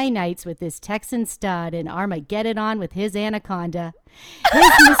Shanghai nights with this Texan stud and Armageddon on with his anaconda,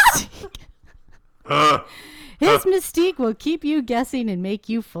 his mystique will keep you guessing and make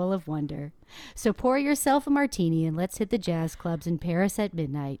you full of wonder. So pour yourself a martini and let's hit the jazz clubs in Paris at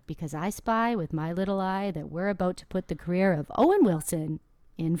midnight, because I spy with my little eye that we're about to put the career of Owen Wilson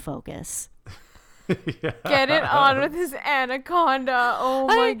in focus. Get it on with his anaconda. Oh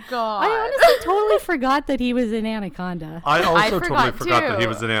my God. I honestly totally forgot that he was in Anaconda I also totally forgot forgot that he too.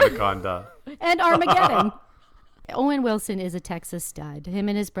 was an anaconda. and Armageddon. Owen Wilson is a Texas stud. Him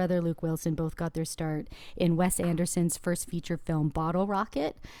and his brother Luke Wilson both got their start in Wes Anderson's first feature film, Bottle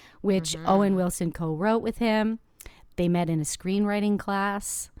Rocket, which Owen Wilson co-wrote with him. They met in a screenwriting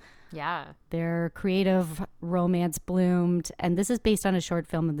class. Yeah. Their creative romance bloomed, and this is based on a short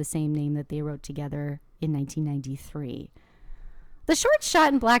film of the same name that they wrote together in 1993. The short's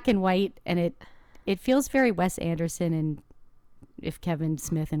shot in black and white, and it feels very Wes Anderson, and if Kevin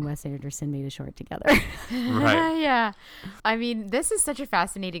Smith and Wes Anderson made a short together. Right. Yeah. I mean, this is such a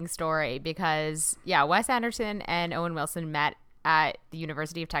fascinating story because, yeah, Wes Anderson and Owen Wilson met at the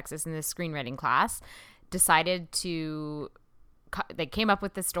University of Texas in this screenwriting class, decided to, they came up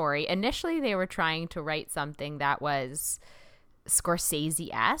with the story. Initially, they were trying to write something that was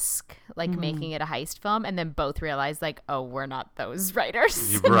Scorsese-esque, like making it a heist film, and then both realized, like, oh, we're not those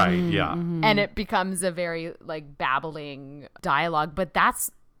writers. Right, yeah. And it becomes a very like babbling dialogue, but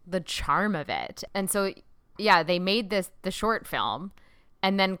that's the charm of it. And so yeah, they made the short film,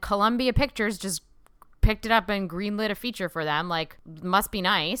 and then Columbia Pictures just picked it up and greenlit a feature for them. Like, must be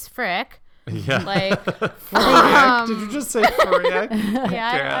nice, frick. Yeah. Like, Frick? Did you just say frick?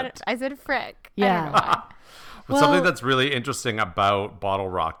 yeah, I said frick. I don't know Yeah. why. But something that's really interesting about Bottle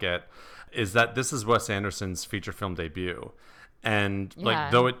Rocket is that this is Wes Anderson's feature film debut. And like, Yeah.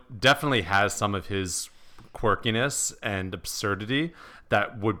 though it definitely has some of his quirkiness and absurdity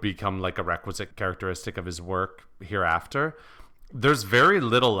that would become like a requisite characteristic of his work hereafter, there's very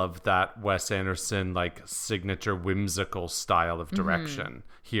little of that Wes Anderson like signature whimsical style of direction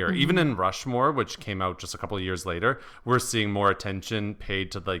here. Even in Rushmore, which came out just a couple of years later, we're seeing more attention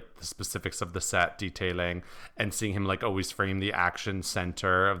paid to like the specifics of the set detailing and seeing him like always frame the action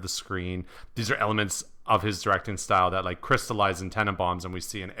center of the screen. These are elements of his directing style that like crystallize in Tenenbaums and we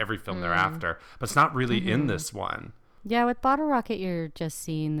see in every film thereafter, but it's not really in this one. Yeah, with Bottle Rocket, you're just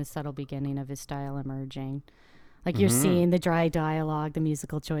seeing the subtle beginning of his style emerging. Like, you're seeing the dry dialogue, the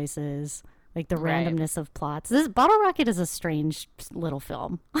musical choices, like the Right. randomness of plots. This Bottle Rocket is a strange little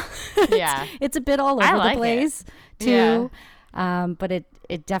film. Yeah. It's a bit all I over like the place too, but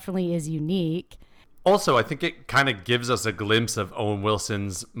it definitely is unique. Also, I think it kind of gives us a glimpse of Owen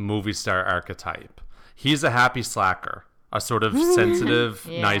Wilson's movie star archetype. He's a happy slacker, a sort of sensitive,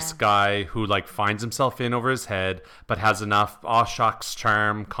 Yeah. nice guy who like finds himself in over his head, but has enough aw shucks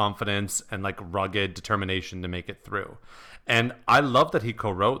charm, confidence, and like rugged determination to make it through. And I love that he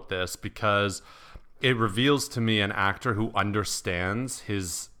co-wrote this because it reveals to me an actor who understands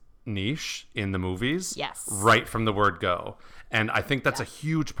his niche in the movies Yes. right from the word go. And I think that's a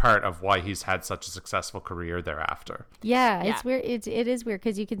huge part of why he's had such a successful career thereafter. Yeah, Yeah. it's weird. It is weird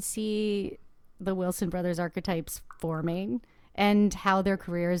because you can see the Wilson brothers archetypes forming and how their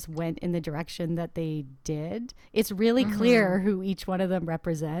careers went in the direction that they did. It's really clear who each one of them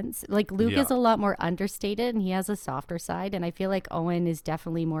represents. Like Luke Yeah. is a lot more understated and he has a softer side. And I feel like Owen is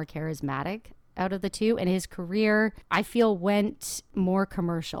definitely more charismatic out of the two. And his career, I feel, went more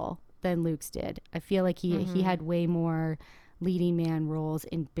commercial than Luke's did. I feel like he had way more leading man roles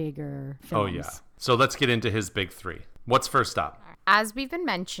in bigger films. Oh, yeah. So let's get into his big three. What's first up? As we've been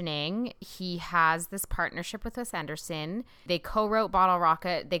mentioning, he has this partnership with Wes Anderson. They co-wrote Bottle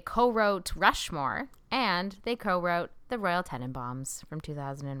Rocket, they co-wrote Rushmore, and they co-wrote The Royal Tenenbaums from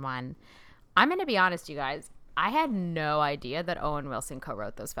 2001. I'm going to be honest, you guys. I had no idea that Owen Wilson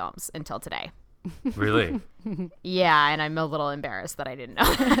co-wrote those films until today. Really? Yeah, and I'm a little embarrassed that I didn't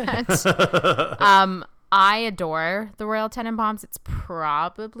know that. I adore The Royal Tenenbaums. It's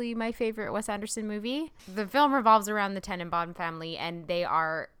probably my favorite Wes Anderson movie. The film revolves around the Tenenbaum family, and they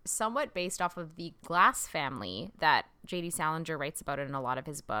are somewhat based off of the Glass family that J.D. Salinger writes about in a lot of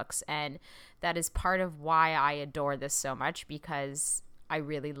his books. And that is part of why I adore this so much, because I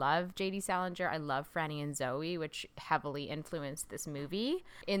really love J.D. Salinger. I love Franny and Zoe, which heavily influenced this movie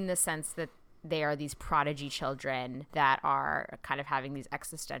in the sense that they are these prodigy children that are kind of having these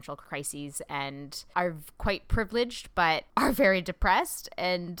existential crises and are quite privileged, but are very depressed.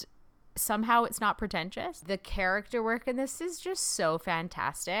 And somehow it's not pretentious. The character work in this is just so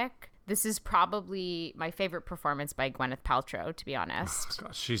fantastic. This is probably my favorite performance by Gwyneth Paltrow, to be honest.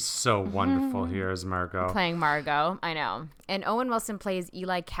 Gosh, she's so wonderful here as Margot. Playing Margot, I know. And Owen Wilson plays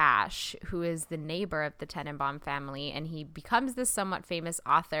Eli Cash, who is the neighbor of the Tenenbaum family, and he becomes this somewhat famous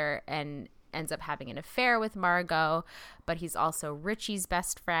author and ends up having an affair with Margot, but he's also Richie's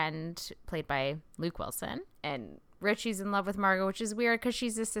best friend, played by Luke Wilson. And Richie's in love with Margot, which is weird because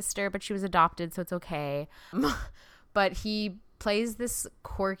she's a sister, but she was adopted, so it's okay. But he plays this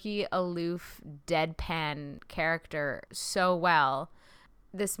quirky, aloof, deadpan character so well.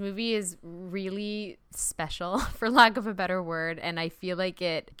 This movie is really special, for lack of a better word, and I feel like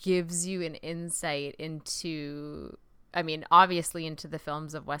it gives you an insight into, I mean, obviously into the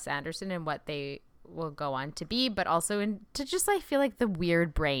films of Wes Anderson and what they will go on to be, but also into just, I feel like, the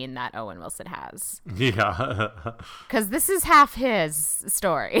weird brain that Owen Wilson has. Yeah. Because this is half his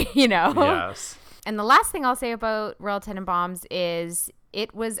story, you know? Yes. And the last thing I'll say about Royal Tenenbaums is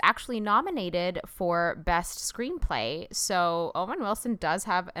it was actually nominated for Best Screenplay. So Owen Wilson does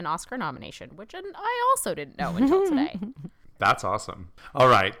have an Oscar nomination, which I also didn't know until today. That's awesome. All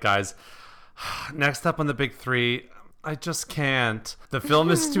right, guys. Next up on the big three, I just can't. The film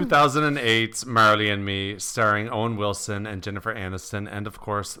is 2008's Marley and Me, starring Owen Wilson and Jennifer Aniston, and of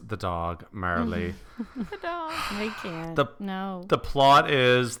course the dog Marley. I can't. No. The plot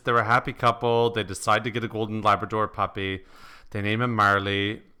is they're a happy couple. They decide to get a golden Labrador puppy. They name him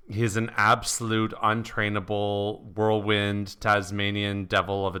Marley. He's an absolute untrainable whirlwind Tasmanian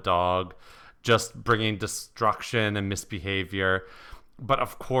devil of a dog, just bringing destruction and misbehavior. But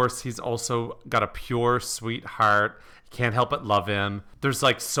of course, he's also got a pure, sweet heart. Can't help but love him. There's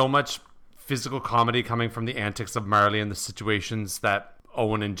like so much physical comedy coming from the antics of Marley and the situations that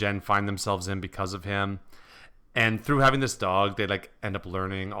Owen and Jen find themselves in because of him. And through having this dog, they like end up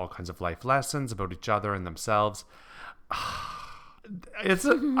learning all kinds of life lessons about each other and themselves.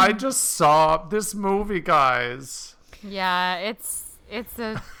 I just saw this movie, guys. Yeah, it's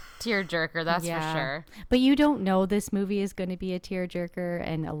a tearjerker, that's for sure. But you don't know this movie is going to be a tearjerker,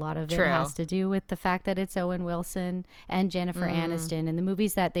 and a lot of True. it has to do with the fact that it's Owen Wilson and Jennifer Aniston, and the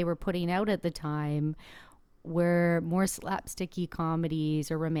movies that they were putting out at the time were more slapsticky comedies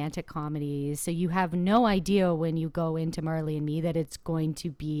or romantic comedies. So you have no idea when you go into Marley and Me that it's going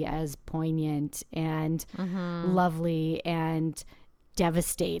to be as poignant and lovely and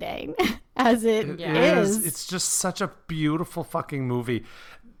devastating as it is. It's just such a beautiful fucking movie.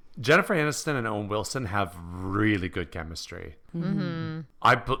 Jennifer Aniston and Owen Wilson have really good chemistry.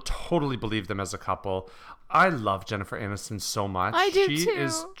 I totally believe them as a couple. I love Jennifer Aniston so much. I do She too.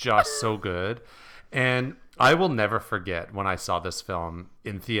 is just so good. And I will never forget when I saw this film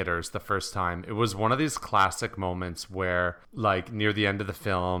in theaters the first time. It was one of these classic moments where, like, near the end of the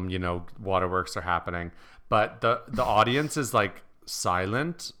film, you know, waterworks are happening, but the audience is like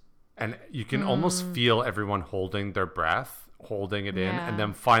silent, and you can almost feel everyone holding their breath, holding it in, and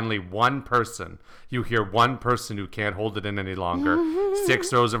then finally you hear one person who can't hold it in any longer,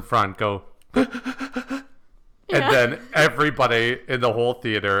 6 rows in front, go and then everybody in the whole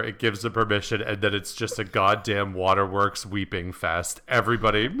theater, it gives them permission, and then it's just a goddamn waterworks weeping fest.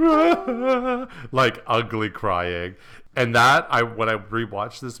 Everybody like ugly crying. And when I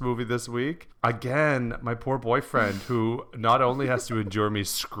rewatched this movie this week, again, my poor boyfriend, who not only has to endure me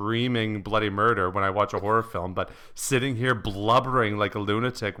screaming bloody murder when I watch a horror film, but sitting here blubbering like a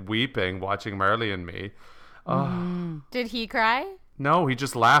lunatic, weeping, watching Marley and Me. Did he cry? No, he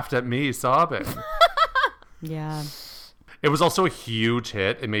just laughed at me sobbing. Yeah. It was also a huge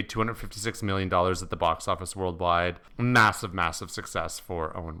hit. It made $256 million at the box office worldwide. Massive, massive success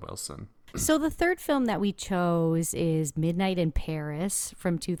for Owen Wilson. So the third film that we chose is Midnight in Paris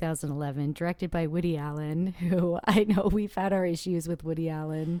from 2011, directed by Woody Allen, who I know we've had our issues with Woody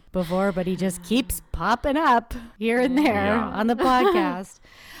Allen before, but he just keeps popping up here and there on the podcast.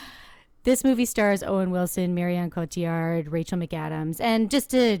 This movie stars Owen Wilson, Marianne Cotillard, Rachel McAdams, and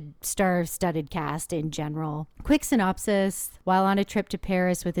just a star-studded cast in general. Quick synopsis. While on a trip to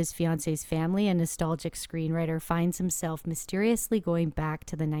Paris with his fiance's family, a nostalgic screenwriter finds himself mysteriously going back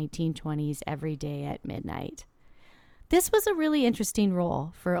to the 1920s every day at midnight. This was a really interesting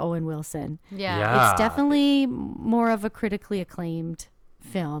role for Owen Wilson. Yeah. It's definitely more of a critically acclaimed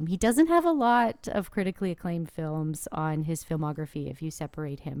film. He doesn't have a lot of critically acclaimed films on his filmography if you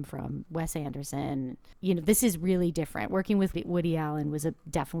separate him from Wes Anderson. You know, this is really different. Working with Woody Allen was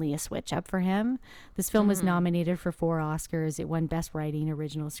definitely a switch up for him. This film was nominated for 4 Oscars. It won Best Writing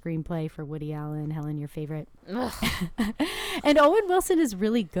Original Screenplay for Woody Allen. Helen, your favorite? And Owen Wilson is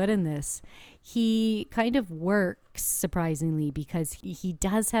really good in this. He kind of works surprisingly because he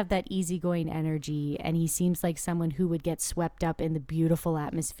does have that easygoing energy, and he seems like someone who would get swept up in the beautiful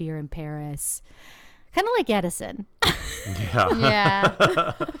atmosphere in Paris. Kind of like Edison.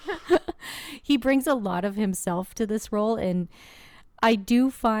 Yeah. He brings a lot of himself to this role, and I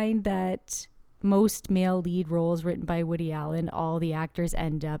do find that most male lead roles written by Woody Allen, all the actors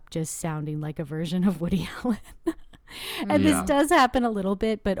end up just sounding like a version of Woody Allen. And this does happen a little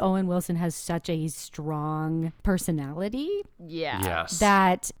bit, but Owen Wilson has such a strong personality Yes.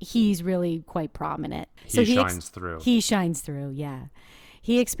 that he's really quite prominent. He shines through. He shines through, yeah.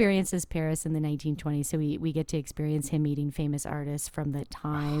 He experiences Paris in the 1920s, so we get to experience him meeting famous artists from the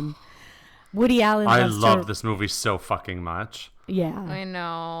time. Woody Allen I love this movie so fucking much. Yeah. I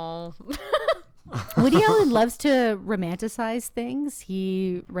know. Woody Allen loves to romanticize things.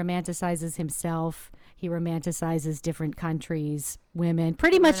 He romanticizes himself. He romanticizes different countries, women,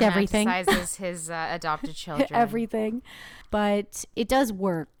 pretty much everything. Romanticizes his adopted children. Everything. But it does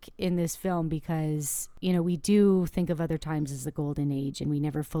work in this film because, you know, we do think of other times as the golden age and we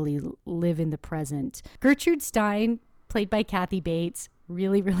never fully live in the present. Gertrude Stein, played by Kathy Bates,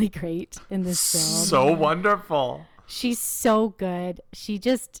 really, really great in this film. So wonderful. She's so good. She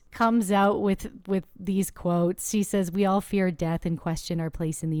just comes out with these quotes. She says, "We all fear death and question our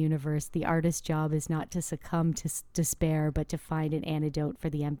place in the universe. The artist's job is not to succumb to despair, but to find an antidote for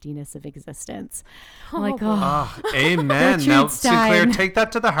the emptiness of existence." I'm like, Amen. Gertrude Now, Stein. Sinclair, take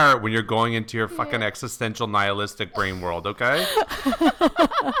that to the heart when you're going into your fucking existential nihilistic brain world, okay?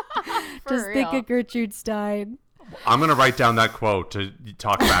 just think of Gertrude Stein. I'm going to write down that quote to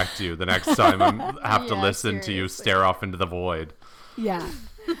talk back to you the next time I have to listen to you stare off into the void. Yeah.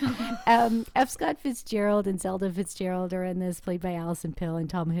 F. Scott Fitzgerald and Zelda Fitzgerald are in this, played by Alison Pill and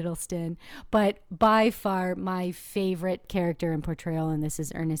Tom Hiddleston. But by far, my favorite character and portrayal in this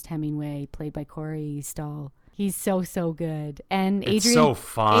is Ernest Hemingway, played by Corey Stoll. He's so good. And It's so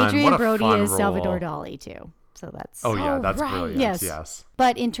fun. Adrian What a Brody fun is role. Salvador Dali, too. So that's... Oh, yeah, Oh, that's right. brilliant. Yes.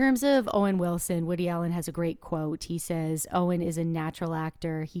 But in terms of Owen Wilson, Woody Allen has a great quote. He says, "Owen is a natural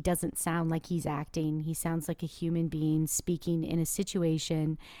actor. He doesn't sound like he's acting. He sounds like a human being speaking in a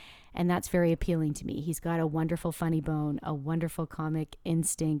situation. And that's very appealing to me. He's got a wonderful funny bone, a wonderful comic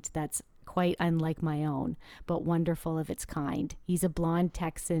instinct that's quite unlike my own, but wonderful of its kind. He's a blonde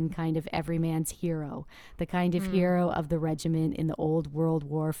Texan, kind of everyman's hero, the kind of hero of the regiment in the old World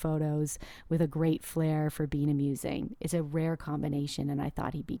War photos, with a great flair for being amusing. It's a rare combination, and I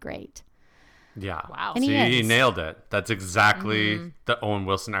thought he'd be great." Yeah. Wow. And See, he is. nailed it. That's exactly the Owen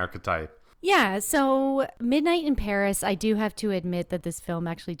Wilson archetype. Yeah, so Midnight in Paris, I do have to admit that this film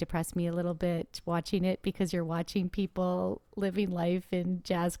actually depressed me a little bit watching it, because you're watching people living life in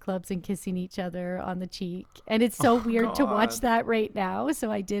jazz clubs and kissing each other on the cheek. And it's so weird to watch that right now.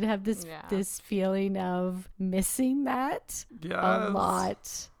 So I did have this feeling of missing that a Yes.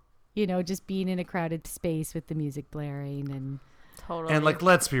 lot. You know, just being in a crowded space with the music blaring and... Totally. And like,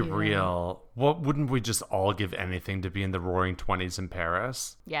 let's be real. What wouldn't we just all give anything to be in the Roaring '20s in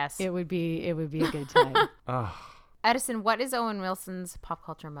Paris? yes. it would be a good time. Edison, what is Owen Wilson's pop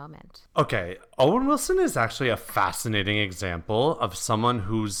culture moment? Okay, Owen Wilson is actually a fascinating example of someone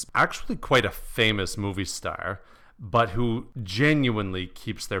who's actually quite a famous movie star, but who genuinely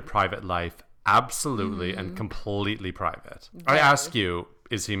keeps their private life absolutely and completely private. I ask you,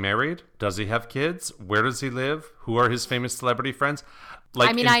 is he married? Does he have kids? Where does he live? Who are his famous celebrity friends? Like,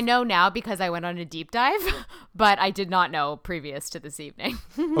 I mean, I know now because I went on a deep dive, but I did not know previous to this evening.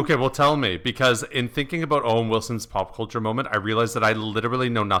 Okay, well, tell me, because in thinking about Owen Wilson's pop culture moment, I realized that I literally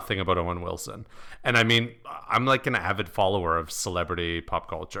know nothing about Owen Wilson. And I mean, I'm like an avid follower of celebrity pop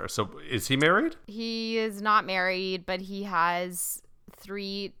culture. So is he married? He is not married, but he has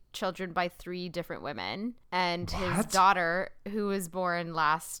 3 children by 3 different women, and his What? daughter, who was born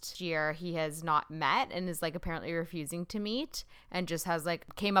last year, he has not met and is like apparently refusing to meet, and just has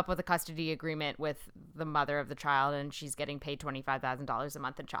like came up with a custody agreement with the mother of the child, and she's getting paid $25,000 a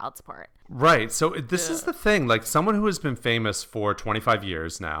month in child support. Right. So this is the thing, like someone who has been famous for 25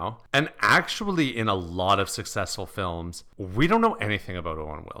 years now, and actually in a lot of successful films, we don't know anything about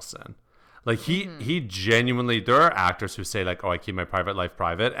Owen Wilson. Like he genuinely, there are actors who say like, oh, I keep my private life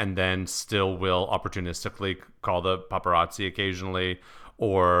private, and then still will opportunistically call the paparazzi occasionally,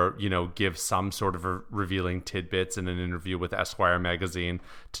 or, you know, give some sort of revealing tidbits in an interview with Esquire magazine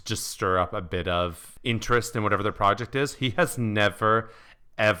to just stir up a bit of interest in whatever their project is. He has never,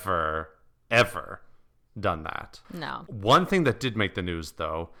 ever, ever done that. No. One thing that did make the news,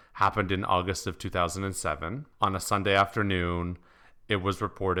 though, happened in August of 2007. On a Sunday afternoon, it was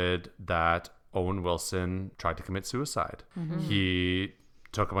reported that Owen Wilson tried to commit suicide. He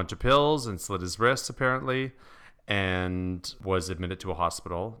took a bunch of pills and slit his wrists, apparently, and was admitted to a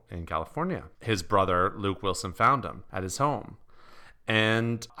hospital in California. His brother, Luke Wilson, found him at his home.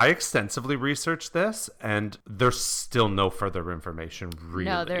 And I extensively researched this, and there's still no further information, really.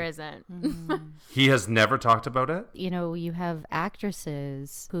 No, there isn't. He has never talked about it. You know, you have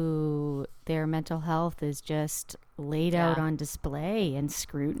actresses who their mental health is just laid out on display and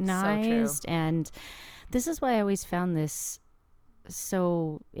scrutinized. And this is why I always found this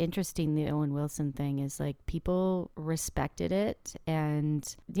so interesting. The Owen Wilson thing is like people respected it,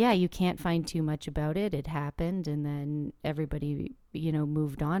 and yeah, you can't find too much about it. It happened, and then everybody, you know,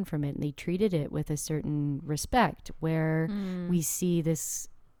 moved on from it, and they treated it with a certain respect, where we see this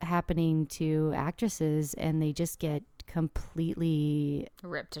happening to actresses and they just get completely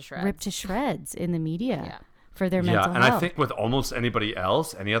Ripped to shreds. ripped to shreds in the media. Yeah. For their mental and health. I think with almost anybody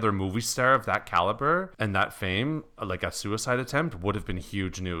else, any other movie star of that caliber and that fame, like a suicide attempt would have been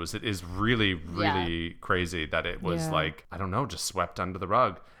huge news. It is really, really crazy that it was like, I don't know, just swept under the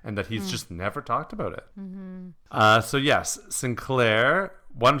rug, and that he's just never talked about it. So yes, Sinclair,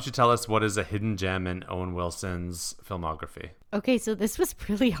 why don't you tell us what is a hidden gem in Owen Wilson's filmography? Okay, so this was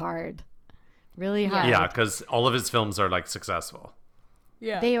really hard. Really hard. Yeah, because all of his films are like successful.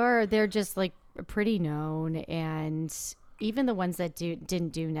 They're just like pretty known, and even the ones that didn't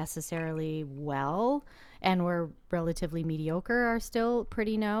do necessarily well and were relatively mediocre are still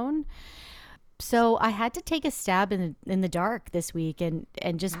pretty known. So I had to take a stab in the dark this week and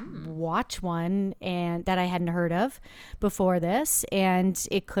just watch one and that I hadn't heard of before this, and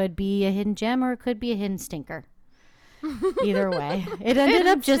it could be a hidden gem or it could be a hidden stinker. Either way, it ended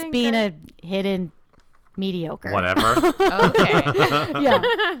up just being a hidden mediocre. Whatever. Okay.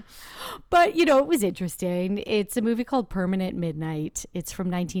 Yeah. But, you know, it was interesting. It's a movie called Permanent Midnight. It's from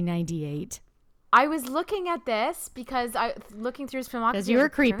 1998. I was looking at this because looking through his filmography. 'Cause you were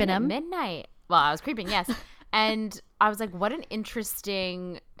creeping him. Midnight. Well, I was creeping, yes. And I was like, what an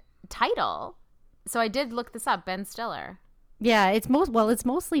interesting title. So I did look this up. Ben Stiller. Yeah, it's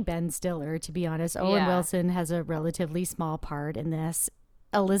mostly Ben Stiller, to be honest. Owen Yeah. Wilson has a relatively small part in this.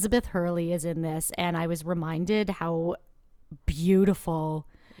 Elizabeth Hurley is in this, and I was reminded how beautiful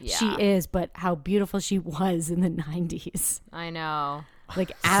she is, but how beautiful she was in the 90s. I know. Like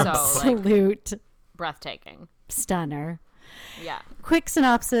So, like, absolute breathtaking. stunner. Yeah. Quick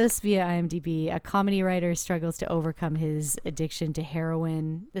synopsis via IMDb. A comedy writer struggles to overcome his addiction to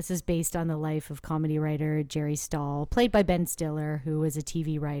heroin. This is based on the life of comedy writer Jerry Stahl, played by Ben Stiller, who was a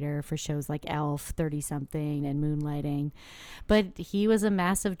TV writer for shows like Elf, 30-something, and Moonlighting. But he was a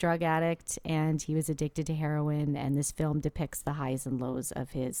massive drug addict, and he was addicted to heroin, and this film depicts the highs and lows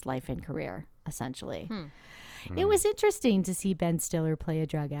of his life and career, essentially. It was interesting to see Ben Stiller play a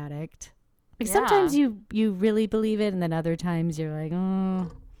drug addict. Like sometimes you really believe it, and then other times you're like,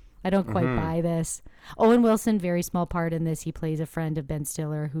 oh, I don't quite buy this. Owen Wilson, very small part in this. He plays a friend of Ben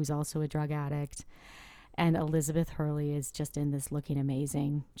Stiller who's also a drug addict. And Elizabeth Hurley is just in this looking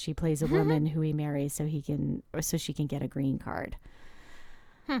amazing. She plays a woman who he marries so she can get a green card.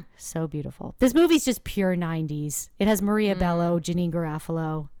 So beautiful. This movie's just pure 90s. It has Maria Bello, Janine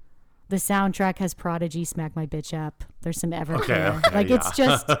Garofalo. The soundtrack has Prodigy, Smack My Bitch Up. There's some Everclear. It's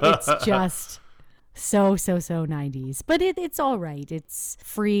just so 90s. But it's all right. It's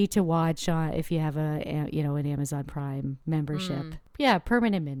free to watch if you have an Amazon Prime membership. Yeah,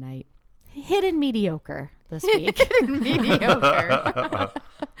 Permanent Midnight. Hidden mediocre this week. Hidden mediocre.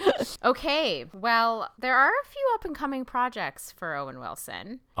 Okay, well, there are a few up-and-coming projects for Owen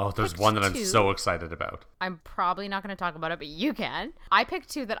Wilson. Oh, there's one that I'm so excited about. I'm probably not going to talk about it, but you can. I picked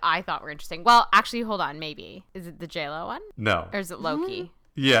two that I thought were interesting. Well, actually, hold on, maybe. Is it the J-Lo one? No. Or is it Loki?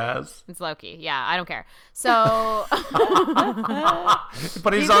 Yes. It's Loki. Yeah, I don't care. So...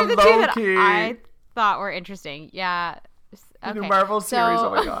 But he's these on are the two that Loki. I thought were interesting. Yeah. Okay. The new Marvel series,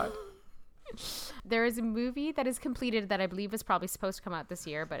 oh my God. There is a movie that is completed that I believe was probably supposed to come out this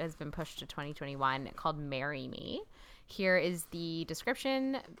year, but has been pushed to 2021 called Marry Me. Here is the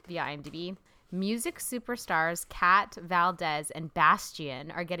description via IMDb. Music superstars Kat Valdez and Bastian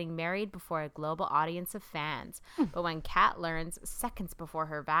are getting married before a global audience of fans. But when Kat learns seconds before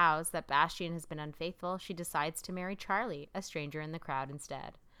her vows that Bastian has been unfaithful, she decides to marry Charlie, a stranger in the crowd,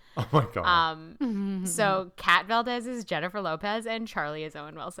 instead. Oh my God. So Kat Valdez is Jennifer Lopez and Charlie is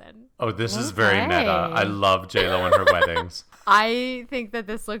Owen Wilson. Oh, this is very meta. I love J-Lo and her weddings. I think that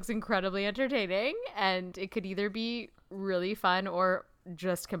this looks incredibly entertaining, and it could either be really fun or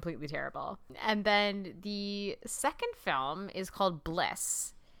just completely terrible. And then the second film is called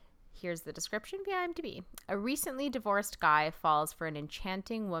Bliss. Here's the description via IMDb. A recently divorced guy falls for an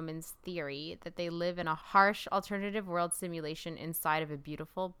enchanting woman's theory that they live in a harsh alternative world simulation inside of a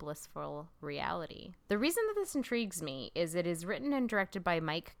beautiful, blissful reality. The reason that this intrigues me is it is written and directed by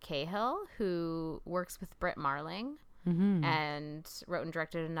Mike Cahill, who works with Britt Marling. And wrote and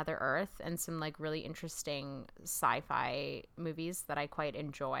directed Another Earth and some like really interesting sci-fi movies that I quite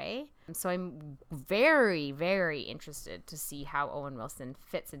enjoy. So I'm very, very interested to see how Owen Wilson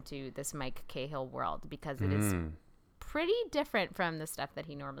fits into this Mike Cahill world, because it is pretty different from the stuff that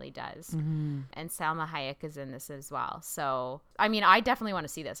he normally does. And Salma Hayek is in this as well. So, I mean, I definitely want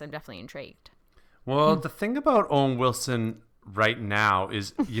to see this. I'm definitely intrigued. Well, the thing about Owen Wilson right now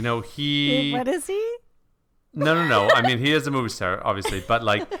is, he... What is he? No. I mean, he is a movie star, obviously, but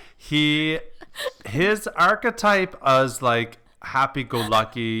like his archetype as like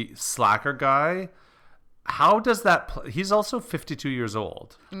happy-go-lucky slacker guy. How does that? He's also 52 years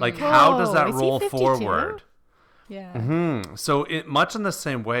old. Like, how does that roll forward? Yeah. So, much in the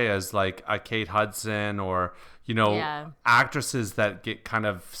same way as like a Kate Hudson or actresses that get kind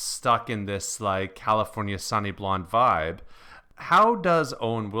of stuck in this like California sunny blonde vibe. How does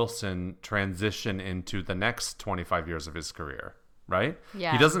Owen Wilson transition into the next 25 years of his career, right?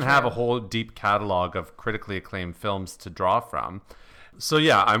 Yeah, he doesn't have a whole deep catalog of critically acclaimed films to draw from. So,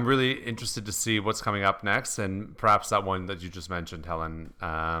 yeah, I'm really interested to see what's coming up next. And perhaps that one that you just mentioned, Helen,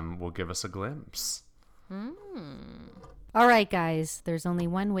 will give us a glimpse. All right, guys. There's only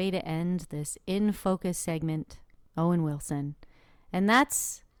one way to end this In Focus segment, Owen Wilson. And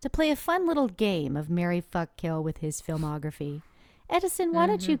that's to play a fun little game of Marry, Fuck, Kill with his filmography. Edison, why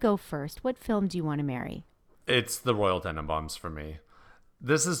don't you go first? What film do you want to marry? It's The Royal Tenenbaums for me.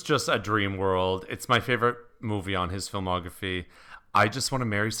 This is just a dream world. It's my favorite movie on his filmography. I just want to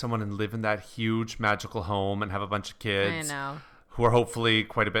marry someone and live in that huge magical home and have a bunch of kids. I know. Who are hopefully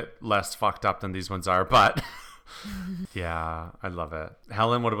quite a bit less fucked up than these ones are. But yeah, I love it.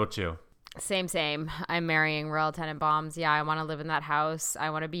 Helen, what about you? Same. I'm marrying Royal Tenenbaums. Yeah, I want to live in that house. I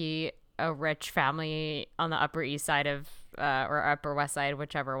want to be a rich family on the Upper East Side of, or Upper West Side,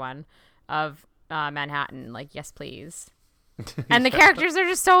 whichever one, of Manhattan. Like, yes, please. And the characters are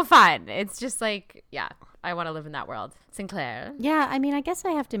just so fun. It's just like, yeah, I want to live in that world. Sinclair. Yeah, I mean, I guess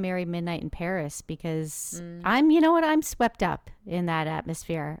I have to marry Midnight in Paris because I'm swept up in that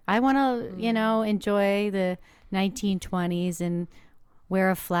atmosphere. I want to, enjoy the 1920s and wear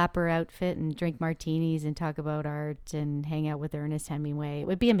a flapper outfit and drink martinis and talk about art and hang out with Ernest Hemingway. It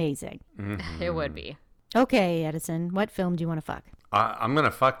would be amazing. Mm-hmm. It would be. Okay, Edison, what film do you want to fuck? I'm going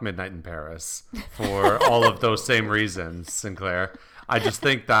to fuck Midnight in Paris for all of those same reasons, Sinclair. I just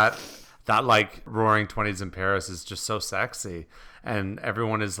think that like Roaring 20s in Paris is just so sexy, and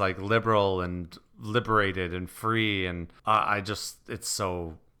everyone is like liberal and liberated and free, and it's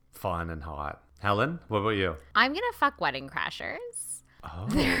so fun and hot. Helen, what about you? I'm going to fuck Wedding Crashers. Oh.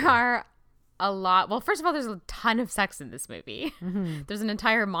 There are a lot. Well, first of all, there's a ton of sex in this movie. Mm-hmm. There's an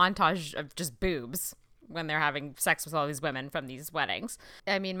entire montage of just boobs when they're having sex with all these women from these weddings.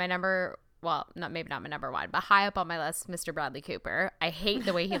 I mean, maybe not my number one, but high up on my list, Mr. Bradley Cooper. I hate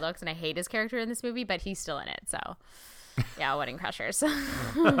the way he looks and I hate his character in this movie, but he's still in it. So, yeah, Wedding Crashers.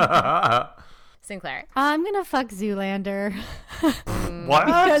 Sinclair. I'm going to fuck Zoolander. What?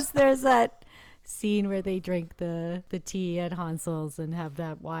 Because there's that scene where they drink the tea at Hansel's and have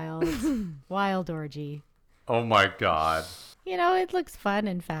that wild orgy. Oh my God. You know, it looks fun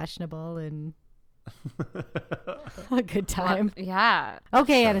and fashionable and a good time. Yeah.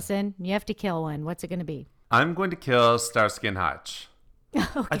 Okay, Edison, you have to kill one. What's it going to be? I'm going to kill Starsky and Hutch.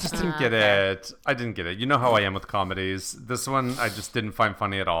 Okay. I just didn't get it. I didn't get it. You know how I am with comedies. This one I just didn't find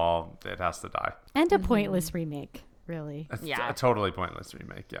funny at all. It has to die. And a pointless remake, really. Yeah. A totally pointless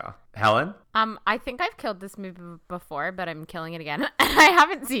remake, yeah. Helen? I think I've killed this movie before, but I'm killing it again. I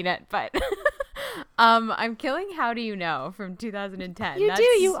haven't seen it, but I'm killing How Do You Know from 2010. You That's do.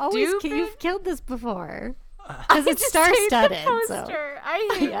 You always stupid. you've killed this before. Because it's star-studded. So.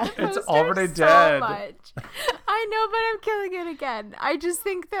 I hate the poster It's already so dead. much. I know, but I'm killing it again. I just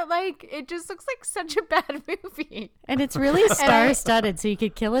think that like it just looks like such a bad movie. And it's really star-studded, so you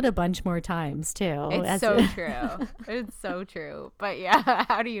could kill it a bunch more times, too. It's so true. It's so true. But yeah,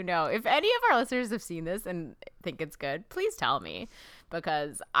 How Do You Know? If any of our listeners have seen this and think it's good, please tell me.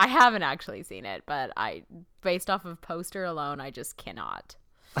 Because I haven't actually seen it, but based off of poster alone, I just cannot.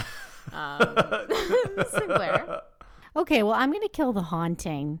 Sinclair. Okay, well, I'm going to kill The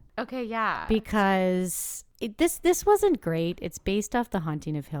Haunting. Okay, yeah. Because this wasn't great. It's based off The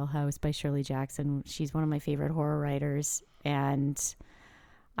Haunting of Hill House by Shirley Jackson. She's one of my favorite horror writers. And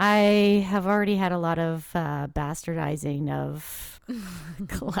I have already had a lot of bastardizing of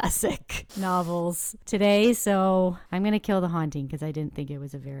classic novels today. So I'm going to kill The Haunting because I didn't think it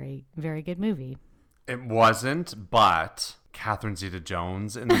was a very, very good movie. It wasn't, but Catherine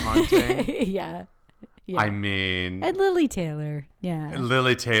Zeta-Jones in The Haunting. Yeah. I mean, And Lily Taylor. Yeah.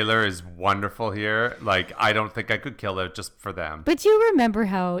 Lily Taylor is wonderful here. Like, I don't think I could kill her just for them. But you remember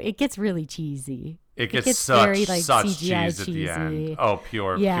how it gets really cheesy. It gets very, such CGI cheese at the end. Oh,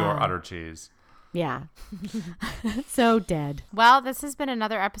 pure utter cheese. Yeah. So dead. Well, this has been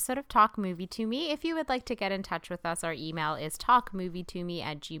another episode of Talk Movie to Me. If you would like to get in touch with us, our email is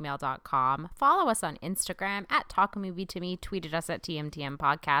talkmovietome@gmail.com. Follow us on Instagram @talkmovietome. Tweet at us at TMTM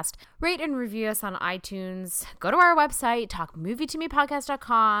Podcast. Rate and review us on iTunes. Go to our website,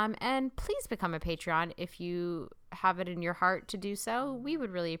 talkmovietomepodcast.com, and please become a Patreon if you have it in your heart to do so. We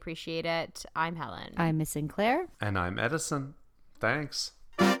would really appreciate it. I'm Helen. I'm Miss Sinclair. And I'm Edison. Thanks.